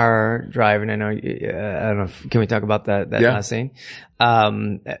the car driving, I don't know, can we talk about that last scene?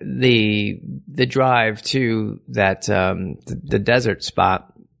 The drive to that, the desert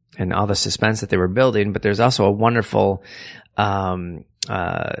spot and all the suspense that they were building, but there's also a wonderful,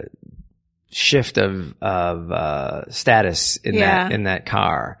 shift of status in that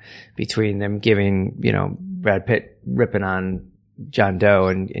car between them giving, Brad Pitt ripping on John Doe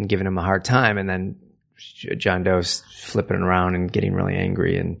and giving him a hard time, and then John Doe's flipping around and getting really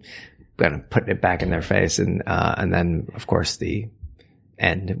angry and kind of putting it back in their face, and then of course the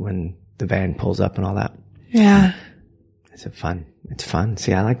end when the van pulls up and all that. Yeah. It's fun.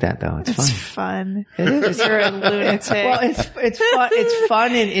 See, I like that though. It's fun. It is. You're a lunatic. Well, it's fun. It's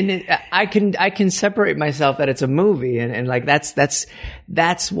fun, and I can separate myself that it's a movie, and like that's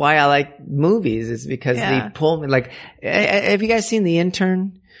why I like movies, is because they pull me. Like, have you guys seen The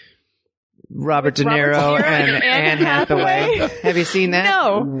Intern? Robert De Niro and Anne Hathaway. Have you seen that?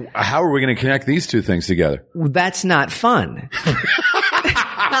 No. How are we going to connect these two things together? That's not fun.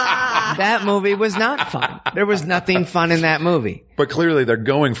 That movie was not fun. There was nothing fun in that movie. But clearly they're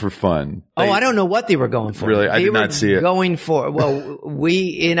going for fun. I don't know what they were going for. Really? I did not see it. Going for,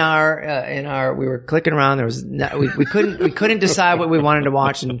 we were clicking around. There was we couldn't decide what we wanted to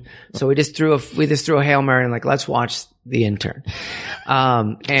watch. And so we just threw a Hail Mary and like, let's watch The Intern.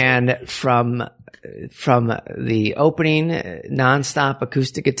 And from the opening nonstop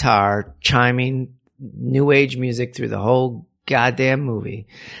acoustic guitar chiming new age music through the whole goddamn movie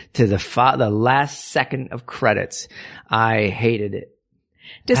to the last second of credits, I hated it.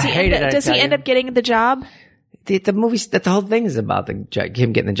 Does he end up getting the job? The movie, the whole thing is about him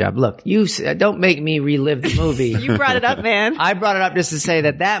getting the job. Look, you don't make me relive the movie. You brought it up, man. I brought it up just to say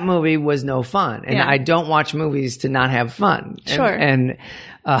that movie was no fun, and I don't watch movies to not have fun. Sure.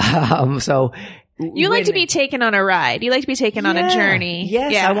 So you like to be taken on a ride. You like to be taken on a journey.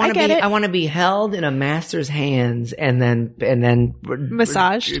 Yes, yeah, I want to be held in a master's hands and then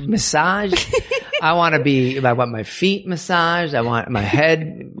massaged. I want my feet massaged. I want my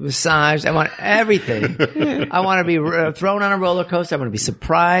head massaged. I want everything. I want to be thrown on a roller coaster. I want to be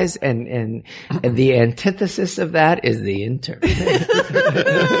surprised. And the antithesis of that is The Intern.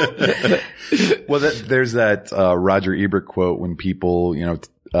 Well, there's that Roger Ebert quote when people,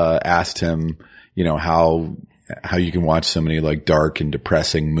 asked him, how you can watch so many like dark and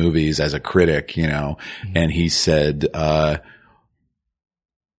depressing movies as a critic, and he said,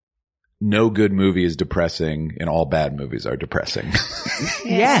 no good movie is depressing and all bad movies are depressing.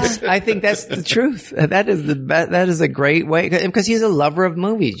 Yes, I think that's the truth. That is a great way, because he's a lover of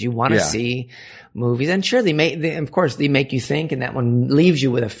movies. You want to see movies, and sure, they make you think, and that one leaves you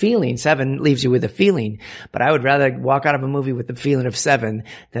with a feeling. 7 leaves you with a feeling, but I would rather walk out of a movie with the feeling of 7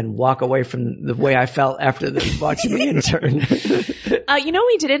 than walk away from the way I felt after watching The Intern.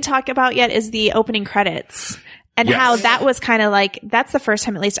 We didn't talk about yet is the opening credits. And how that was kind of like, that's the first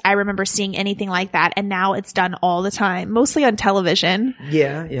time at least I remember seeing anything like that. And now it's done all the time, mostly on television.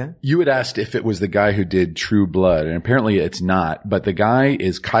 Yeah. You had asked if it was the guy who did True Blood, and apparently it's not. But the guy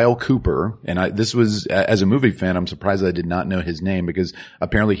is Kyle Cooper. And this was, as a movie fan, I'm surprised I did not know his name, because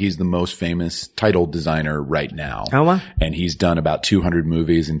apparently he's the most famous title designer right now. Oh, wow. And he's done about 200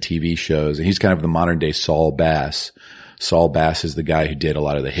 movies and TV shows. And he's kind of the modern day Saul Bass. Saul Bass is the guy who did a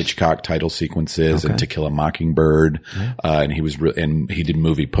lot of the Hitchcock title sequences and To Kill a Mockingbird. And he he did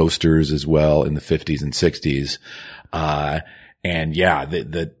movie posters as well in the 50s and 60s.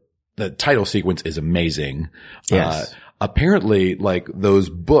 The title sequence is amazing. Yes. Apparently, like those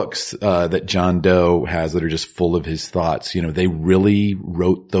books that John Doe has that are just full of his thoughts, they really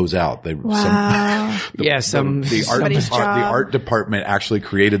wrote those out. The art department actually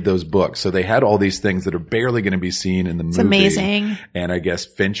created those books, so they had all these things that are barely going to be seen in the movie. It's amazing. And I guess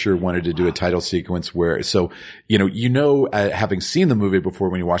Fincher wanted to do a title sequence where, having seen the movie before,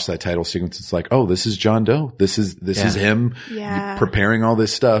 when you watch that title sequence, it's like, oh, this is John Doe. This is him preparing all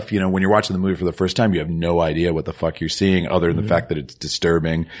this stuff. When you're watching the movie for the first time, you have no idea what the fuck you're seeing, other than the fact that it's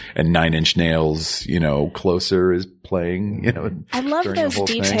disturbing, and Nine Inch Nails, Closer is playing, I love those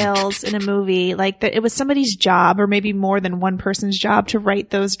details in a movie, like that it was somebody's job, or maybe more than one person's job, to write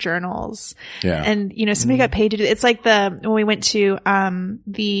those journals. Yeah. And, somebody got paid to do it. It's like when we went to,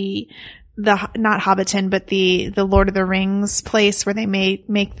 the not Hobbiton, but the Lord of the Rings place where they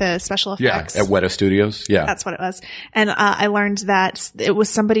make the special effects. Yeah, at Weta Studios. Yeah, that's what it was. And I learned that it was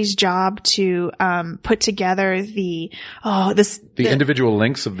somebody's job to put together the individual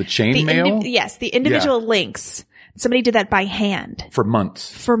links of the chainmail. Yes, the individual links. Somebody did that by hand for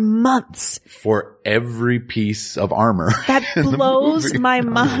months. For every piece of armor. That blows my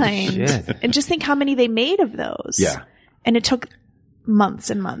mind. And just think how many they made of those. Yeah, and it took months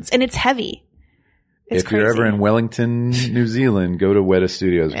and months, and it's heavy. If you're ever in Wellington, New Zealand, go to Weta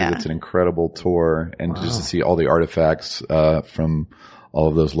Studios, because it's an incredible tour, and just to see all the artifacts from all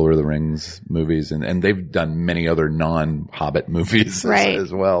of those Lord of the Rings movies, and they've done many other non-Hobbit movies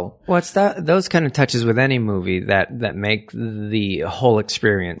as well. Well, it's those kind of touches with any movie that make the whole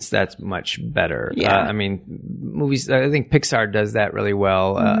experience that's much better. Yeah. Movies, I think Pixar does that really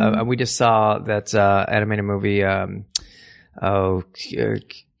well. We just saw that animated movie,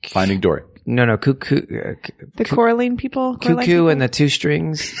 Finding Dory. No, Cuckoo. The Coraline people? Cuckoo and the Two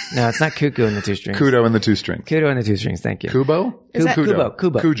Strings. No, it's not Cuckoo and the Two Strings. Kudo and the Two Strings. Kudo and the Two Strings, thank you. Kubo? Kubo.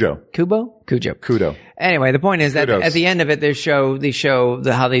 Cujo. Cujo. Kudo. Anyway, the point is that Kudos. at the end of it, they show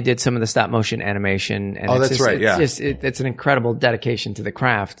how they did some of the stop motion animation. And it's an incredible dedication to the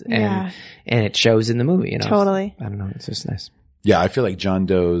craft. And it shows in the movie, Totally. I don't know. It's just nice. Yeah, I feel like John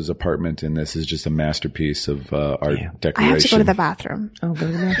Doe's apartment in this is just a masterpiece of art decoration. I have to go to the bathroom. Oh, go to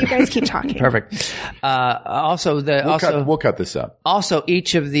the bathroom. You guys keep talking. Perfect. We'll cut this up. Also,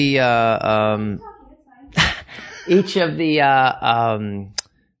 each of the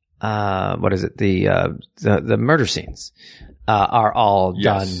the murder scenes are all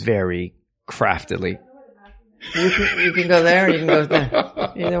done very craftily. You can go there. You can go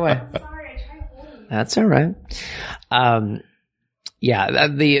there. Either way. That's all right. Yeah,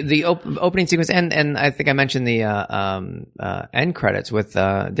 the opening sequence, and I think I mentioned the end credits with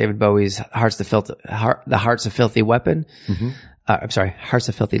David Bowie's the Hearts of Filthy Weapon. Mm-hmm. I'm sorry, Hearts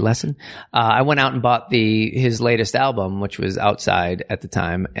of Filthy Lesson. I went out and bought his latest album, which was Outside at the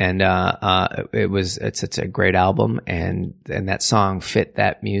time, and it's a great album, and that song fit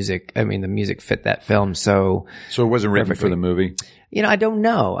that music. I mean, the music fit that film so it wasn't written perfectly. for the movie. I don't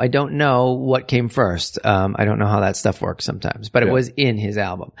know. I don't know what came first. I don't know how that stuff works sometimes, but it was in his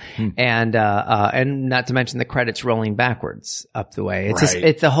album. And not to mention the credits rolling backwards up the way. It's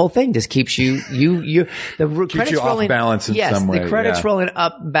it's the whole thing just keeps you Keeps credits you rolling, off balance in some way. The credits rolling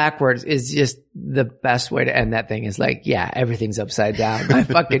up backwards is just the best way to end that thing. Is like, everything's upside down. My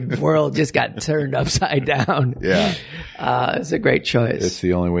fucking world just got turned upside down. Yeah. It's a great choice. It's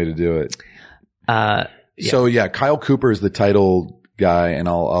the only way to do it. So Kyle Cooper is the title guy, and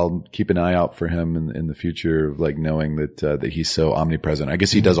I'll keep an eye out for him in the future, like knowing that he's so omnipresent. I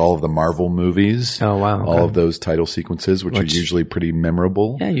guess he does all of the Marvel movies. Oh wow! All of those title sequences, which are usually pretty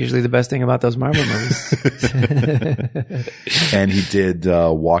memorable. Yeah, usually the best thing about those Marvel movies. And he did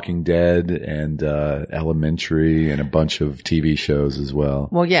Walking Dead and Elementary and a bunch of TV shows as well.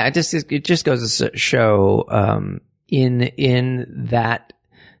 Well, yeah, it just goes to show in that.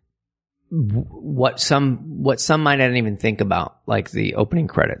 What some might not even think about, like the opening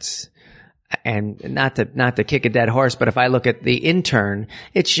credits, and not to kick a dead horse, but if I look at The Intern,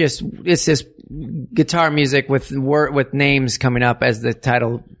 it's just guitar music with names coming up as the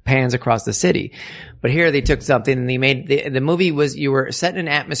title pans across the city. But here they took something and they made the movie you were set in an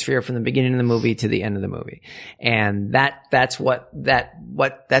atmosphere from the beginning of the movie to the end of the movie, and that's what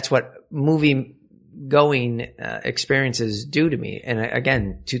movie going experiences do to me. And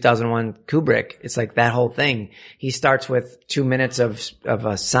again, 2001 Kubrick, it's like that whole thing. He starts with 2 minutes of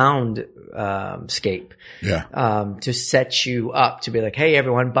a sound scape to set you up to be like, hey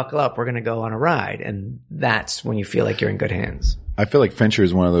everyone, buckle up, we're gonna go on a ride. And that's when you feel like you're in good hands. I feel like Fincher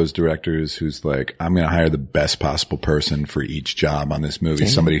is one of those directors who's like, I'm going to hire the best possible person for each job on this movie.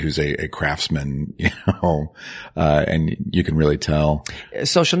 Somebody who's a craftsman, and you can really tell.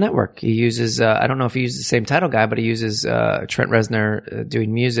 Social Network. He uses, I don't know if he uses the same title guy, but he uses, Trent Reznor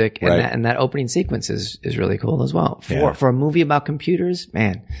doing music, and that opening sequence is really cool as well. For a movie about computers,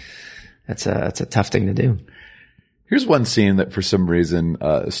 man, that's a tough thing to do. Here's one scene that for some reason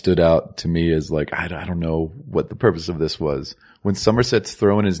stood out to me as like, I don't know what the purpose of this was. When Somerset's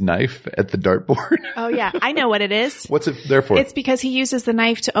throwing his knife at the dartboard. Oh yeah, I know what it is. What's it there for? It's because he uses the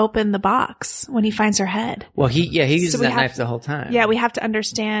knife to open the box when he finds her head. Well, he uses that knife the whole time. Yeah, we have to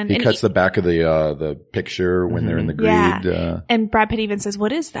understand. He cuts the back of the picture when they're in the greed. Yeah. And Brad Pitt even says,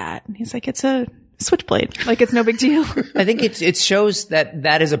 "What is that?" And he's like, "It's a switchblade. Like it's no big deal." I think it shows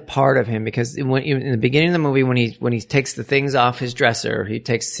that is a part of him, because in the beginning of the movie, when he takes the things off his dresser, he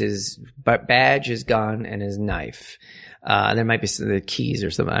takes his badge, his gun, and his knife. There might be some of the keys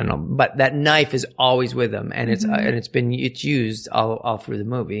or something, I don't know, but that knife is always with him, and it's used all through the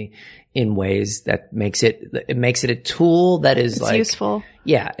movie in ways that makes it a tool that is it's useful.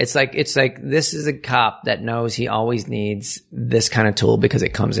 Yeah. It's like this is a cop that knows he always needs this kind of tool because it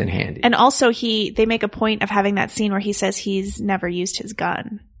comes in handy. And also they make a point of having that scene where he says he's never used his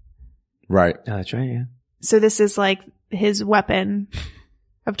gun. Right. Oh, that's right. Yeah. So this is like his weapon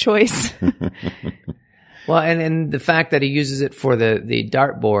of choice. Well, and the fact that he uses it for the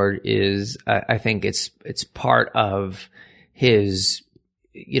dartboard is, I think it's part of his,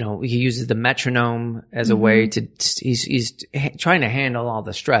 he uses the metronome as a way to, he's trying to handle all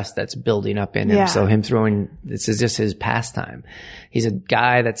the stress that's building up in him. Yeah. So him this is just his pastime. He's a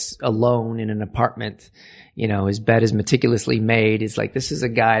guy that's alone in an apartment. His bed is meticulously made. It's like, this is a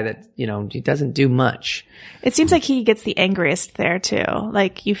guy that, he doesn't do much. It seems like he gets the angriest there too.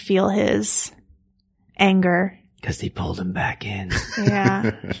 Like you feel his anger. Because they pulled him back in.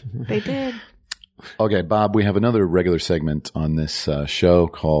 Yeah, they did. Okay, Bob, we have another regular segment on this show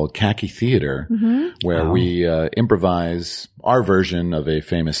called Khaki Theater, where we improvise our version of a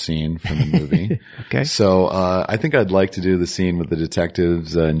famous scene from the movie. Okay. So I think I'd like to do the scene with the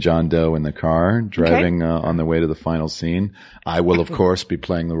detectives and John Doe in the car driving on their way to the final scene. I will, of course, be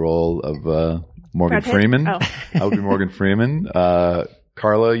playing the role of Morgan Freeman. Oh. I will be Morgan Freeman.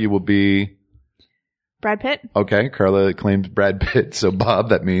 Carla, you will be... Brad Pitt? Okay, Carla claims Brad Pitt. So, Bob,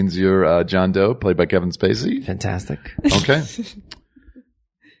 that means you're John Doe, played by Kevin Spacey. Fantastic. Okay.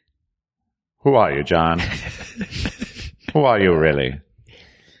 Who are you, John? Who are you, really?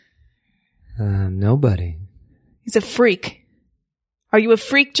 Nobody. He's a freak. Are you a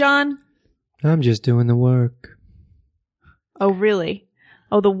freak, John? I'm just doing the work. Oh, really?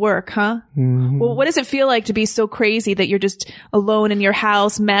 Oh, the work, huh? Mm-hmm. Well, what does it feel like to be so crazy that you're just alone in your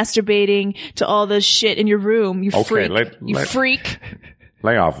house masturbating to all this shit in your room? You Okay, freak. Freak.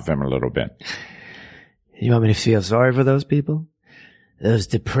 Lay off of him a little bit. You want me to feel sorry for those people? Those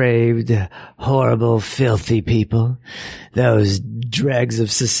depraved, horrible, filthy people. Those dregs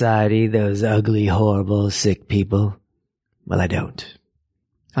of society. Those ugly, horrible, sick people. Well, I don't.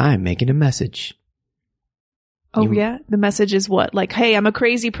 I'm making a message. Oh, yeah? The message is what? Like, hey, I'm a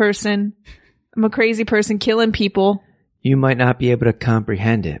crazy person. I'm a crazy person killing people. You might not be able to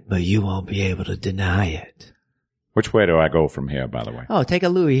comprehend it, but you won't be able to deny it. Which way do I go from here, by the way? Oh, take a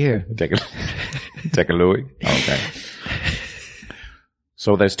Louis here. Take a Louis? Okay.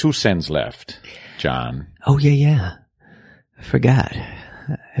 So there's 2 sins left, John. Oh, yeah. I forgot.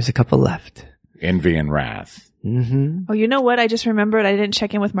 There's a couple left. Envy and wrath. Mm-hmm. Oh, you know what? I just remembered I didn't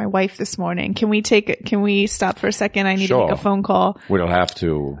check in with my wife this morning. Can we stop for a second? I need to make a phone call. We'll have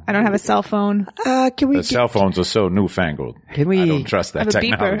to. I don't have a cell phone. The cell phones are so newfangled. I don't trust that I have a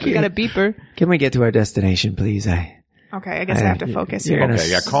beeper. technology. We got a beeper. Can we get to our destination, please? Okay, I guess I have to focus here. Okay,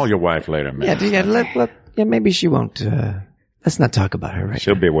 yeah, call your wife later, man. Maybe she won't. Let's not talk about her right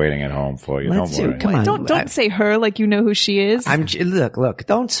She'll be waiting at home for you. Don't worry. Come on. Don't say her like you know who she is. Look,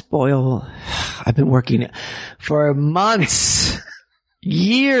 don't spoil. I've been working for months,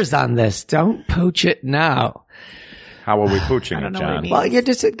 years on this. Don't pooch it now. How are we pooching I don't it, know what it John? means. Well, you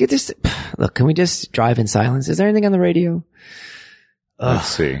just look, can we just drive in silence? Is there anything on the radio? Let's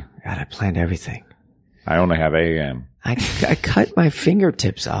see. God, I planned everything. I only have AM. I cut my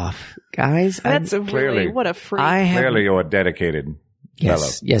fingertips off, guys. That's clearly- really, what a freak. Clearly you're a dedicated fellow.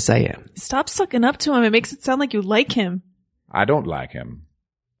 Yes, I am. Stop sucking up to him. It makes it sound like you like him. I don't like him.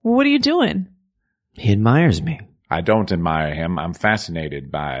 Well, what are you doing? He admires me. I don't admire him. I'm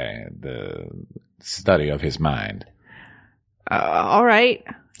fascinated by the study of his mind. All right.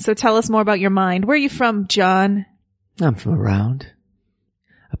 So tell us more about your mind. Where are you from, John? I'm from around.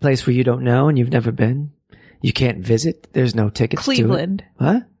 A place where you don't know and you've never been. You can't visit. There's no tickets Cleveland. to it.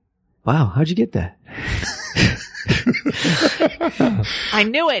 What? Wow, how'd you get that? I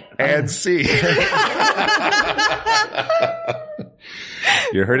knew it. And see.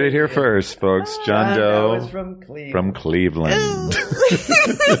 You heard it here first, folks. John Doe from Cleveland. from Cleveland.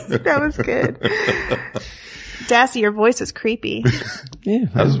 That was good. Dassy, your voice was creepy. Yeah,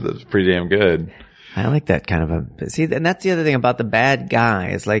 That was pretty damn good. I like that kind of a, see, and that's the other thing about the bad guy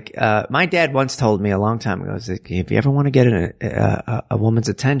is like, my dad once told me a long time ago, like, if you ever want to get a woman's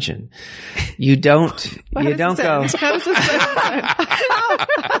attention, you don't go,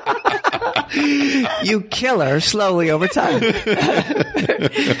 you kill her slowly over time.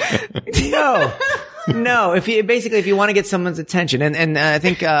 No, if you want to get someone's attention, and I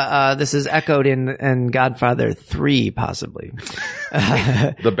think, this is echoed in Godfather 3, possibly.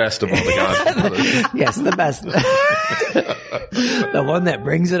 The best of all the Godfathers. Yes, the best. The one that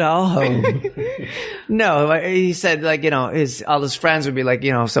brings it all home. No, he said, like, all his friends would be like,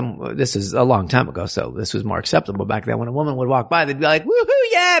 this is a long time ago, so this was more acceptable back then. When a woman would walk by, they'd be like, woohoo,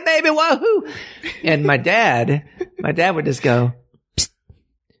 yeah, baby, woohoo. And my dad would just go, psst,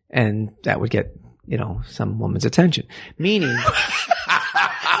 and that would get, some woman's attention. Meaning, What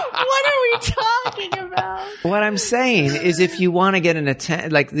are we talking about? what I'm saying is, if you want to get an attention,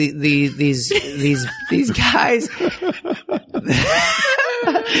 like these guys,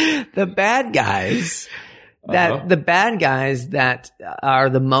 the bad guys that are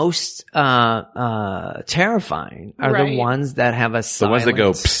the most terrifying are the Right. ones that have a The silence. ones that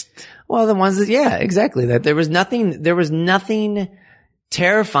go, psst. Well, the ones that, yeah, exactly. That there was nothing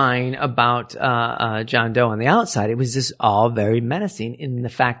terrifying about John Doe on the outside. It was just all very menacing in the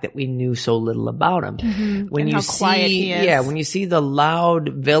fact that we knew so little about him. Mm-hmm. When And you how see, quiet he is. yeah, when you see the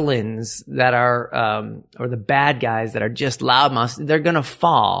loud villains that are, or the bad guys that are just loudmouths, they're gonna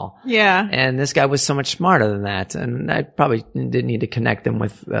fall. Yeah. And this guy was so much smarter than that. And I probably didn't need to connect them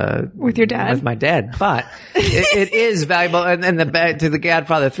with your dad? with my dad, but it is valuable. And to the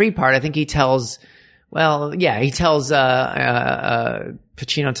Godfather 3 part, I think he tells, Pacino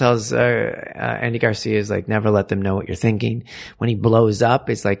tells Andy Garcia is like, never let them know what you're thinking. When he blows up,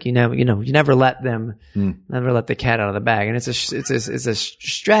 it's like, you never let them, never let the cat out of the bag. And it's a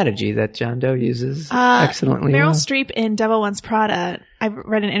strategy that John Doe uses excellently. Meryl well. Streep in Devil Wears Prada, I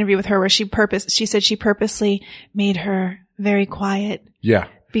read an interview with her where she said she purposely made her very quiet Yeah.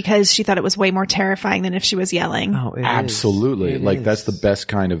 because she thought it was way more terrifying than if she was yelling. Oh, it is. Absolutely. It Like is. that's the best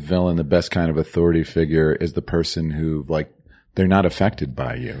kind of villain, the best kind of authority figure is the person who like they're not affected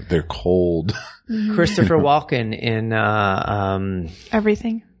by you. They're cold. Christopher Walken in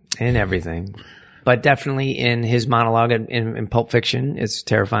Everything. everything. but definitely in his monologue in Pulp Fiction is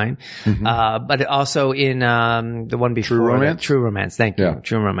terrifying. But also in the one before True Romance? True Romance. Thank you. Yeah.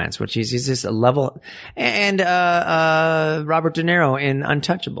 True Romance, which he's just a level, and Robert De Niro in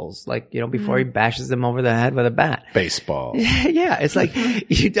Untouchables, like, before he bashes them over the head with a bat. Baseball. Yeah, it's like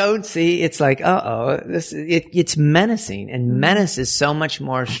you don't see. It's like, it's menacing, and menace is so much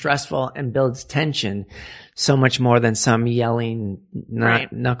more stressful and builds tension, so much more than some yelling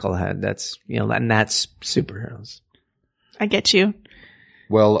knucklehead. That's and that's superheroes. I get you.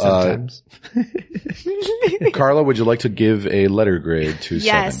 Well, Sometimes. Carla, would you like to give a letter grade to 7?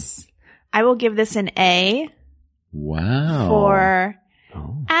 Yes. I will give this an A Wow. for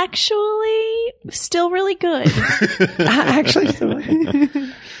actually still really good.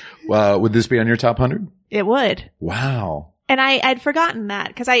 Would this be on your top 100? It would. Wow. And I'd forgotten that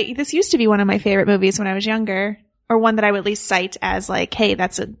because this used to be one of my favorite movies when I was younger, or one that I would at least cite as like, hey,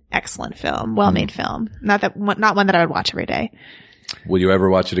 that's an excellent film, well-made film. Not one that I would watch every day. Will you ever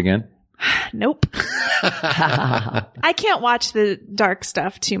watch it again? Nope. I can't watch the dark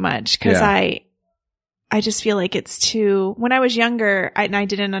stuff too much because I just feel like it's too, when I was younger and I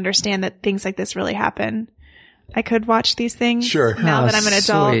didn't understand that things like this really happen, I could watch these things. Sure. Now that I'm an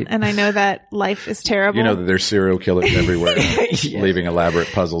adult sweet. and I know that life is terrible. You know that there's serial killers everywhere, leaving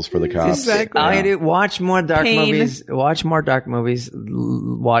elaborate puzzles for the cops. Exactly. All you do, watch more dark Pain. movies. Watch more dark movies.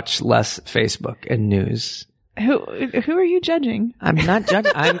 Watch less Facebook and news. Who are you judging? I'm not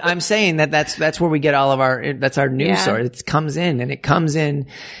judging. I'm saying that's where we get all of that's our news Yeah. source. It comes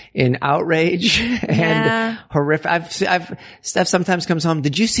in outrage and horrific. Steph sometimes comes home.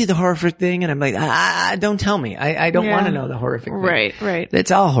 Did you see the horrific thing? And I'm like, don't tell me. I don't want to know the horrific thing. Right.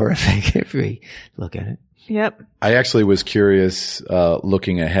 It's all horrific if we look at it. Yep. I actually was curious,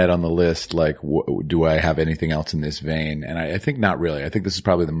 looking ahead on the list, like, do I have anything else in this vein? And I think not really. I think this is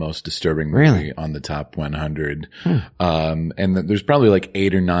probably the most disturbing movie on the top 100. And there's probably like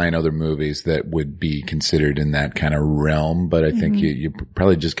 8 or 9 other movies that would be considered in that kind of realm, but I think you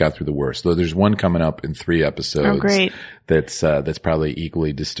probably just got through the worst. Though there's one coming up in 3 episodes. Oh, great. That's probably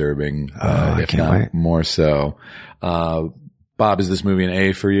equally disturbing, I if can't not wait. more so. Bob, is this movie an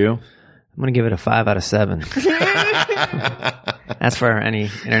A for you? I'm going to give it a 5 out of 7. That's for any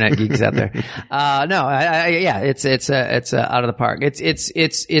internet geeks out there. No, it's out of the park.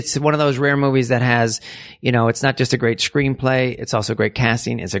 It's one of those rare movies that has, it's not just a great screenplay. It's also great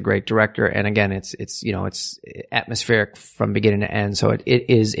casting. It's a great director. And again, it's atmospheric from beginning to end. So it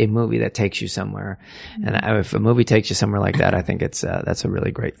is a movie that takes you somewhere. And if a movie takes you somewhere like that, I think that's a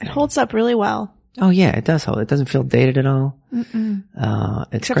really great thing. It holds up really well. Oh yeah, it does hold. It doesn't feel dated at all.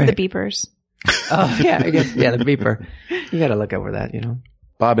 It's Except great. for the beepers. Oh yeah, I guess, the beeper. You got to look over that,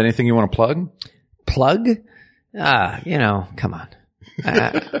 Bob, anything you want to plug? Plug? Come on.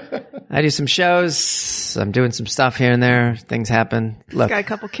 I do some shows. I'm doing some stuff here and there. Things happen. Look, Got a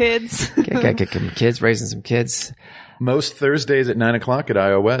couple kids. got kids, raising some kids. Most Thursdays at 9 o'clock at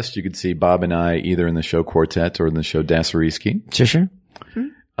IO West, you could see Bob and I either in the show Quartet or in the show Dasariski. Sure.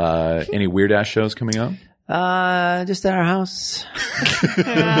 Any Weird Ass shows coming up? Just at our house.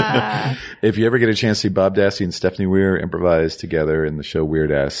 If you ever get a chance to see Bob Dassey and Stephanie Weir improvise together in the show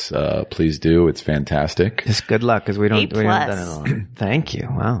Weird Ass, please do. It's fantastic. Just good luck because we haven't done it A+. all. Thank you.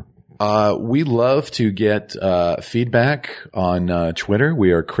 Wow. We love to get feedback on Twitter.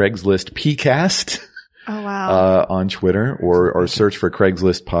 We are Craigslist PCast. Oh, wow. On Twitter or search for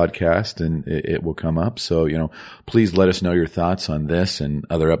Craigslist podcast and it will come up. So, please let us know your thoughts on this and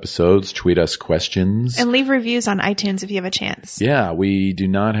other episodes. Tweet us questions. And leave reviews on iTunes if you have a chance. Yeah, we do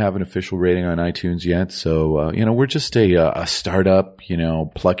not have an official rating on iTunes yet. So, we're just a startup,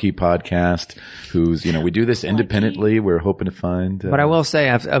 plucky podcast who's, we do this independently. We're hoping to find. But I will say,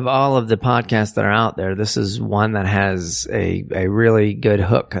 of all of the podcasts that are out there, this is one that has a really good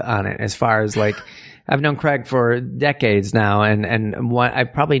hook on it as far as like, I've known Craig for decades now, and what I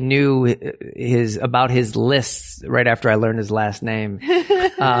probably knew about his lists right after I learned his last name.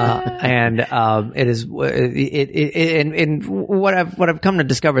 And what I've come to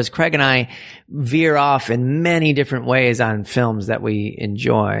discover is Craig and I veer off in many different ways on films that we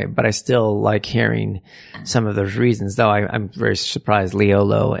enjoy, but I still like hearing some of those reasons. Though I'm very surprised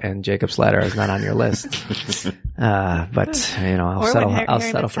Leolo and Jacob's Ladder is not on your list. But I'll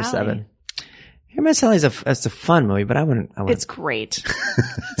settle for 7. Harry Met Sally is a fun movie, but I wouldn't. It's great.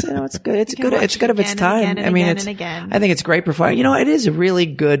 It's good. It's can good. watch It's it good of its again and time. again and I mean, again it's. and again. I think it's great performance. It is a really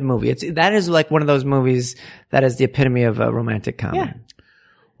good movie. That is like one of those movies that is the epitome of a romantic comedy. Yeah.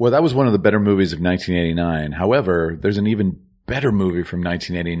 Well, that was one of the better movies of 1989. However, there's an even better movie from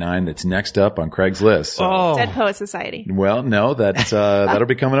 1989 that's next up on Craig's list. So, Oh, Dead Poet Society. well, no, that'll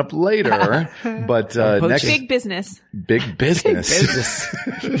be coming up later. But next, Big Business. big business.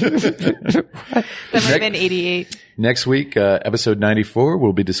 That might have been 88. Next week, episode 94,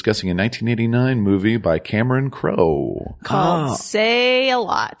 we'll be discussing a 1989 movie by Cameron Crowe. Called Say a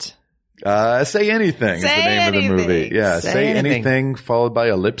Lot. Say Anything is the Say name of the movie. Anything. Yeah, Say Say Anything. Anything followed by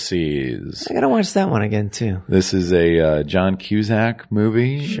ellipses. I gotta watch that one again too. This is a John Cusack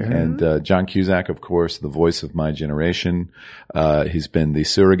movie. Sure. And John Cusack, of course, the voice of my generation. He's been the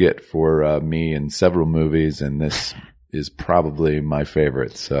surrogate for me in several movies, and this is probably my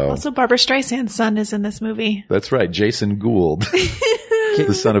favorite. So Also, Barbara Streisand's son is in this movie. that's right, Jason Gould,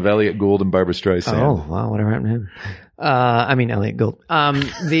 the son of Elliot Gould and Barbara Streisand. Oh, wow. Whatever happened to him? I mean, Elliot Gould. No,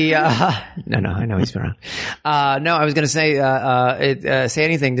 I know he's been around. No, I was going to say, say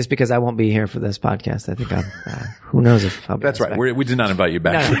anything just because I won't be here for this podcast. I think who knows if I'll be That's right. We did not invite you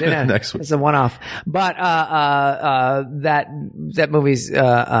back no, next week. It's a one-off. But, that movie's,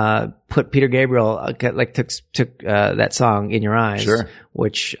 put Peter Gabriel, took that song In Your Eyes. Sure.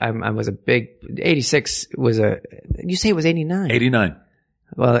 Which I was a big, 86 was you say it was 89? 89.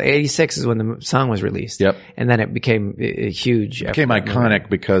 Well, 86 is when the song was released. Yep. And then it became huge. It became iconic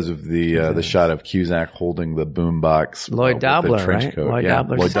because of the shot of Cusack holding the boombox. Lloyd with the Dobler, trench right? coat. Lloyd yeah,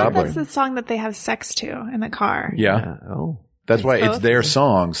 Dobler. Lloyd I thought Dobler. that's the song that they have sex to in the car. Yeah. Oh. That's why it's both. their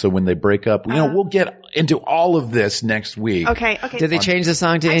song. So when they break up, we'll get into all of this next week. Okay. Did they change the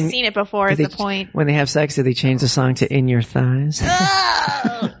song to I've seen it before is the point. When they have sex, did they change the song to In Your Thighs?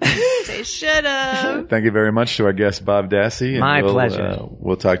 They should have. Thank you very much to our guest, Bob Dassey. And My pleasure.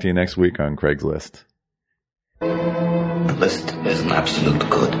 We'll talk to you next week on Craig's List. The list is an absolute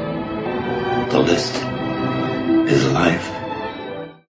good. The list is life.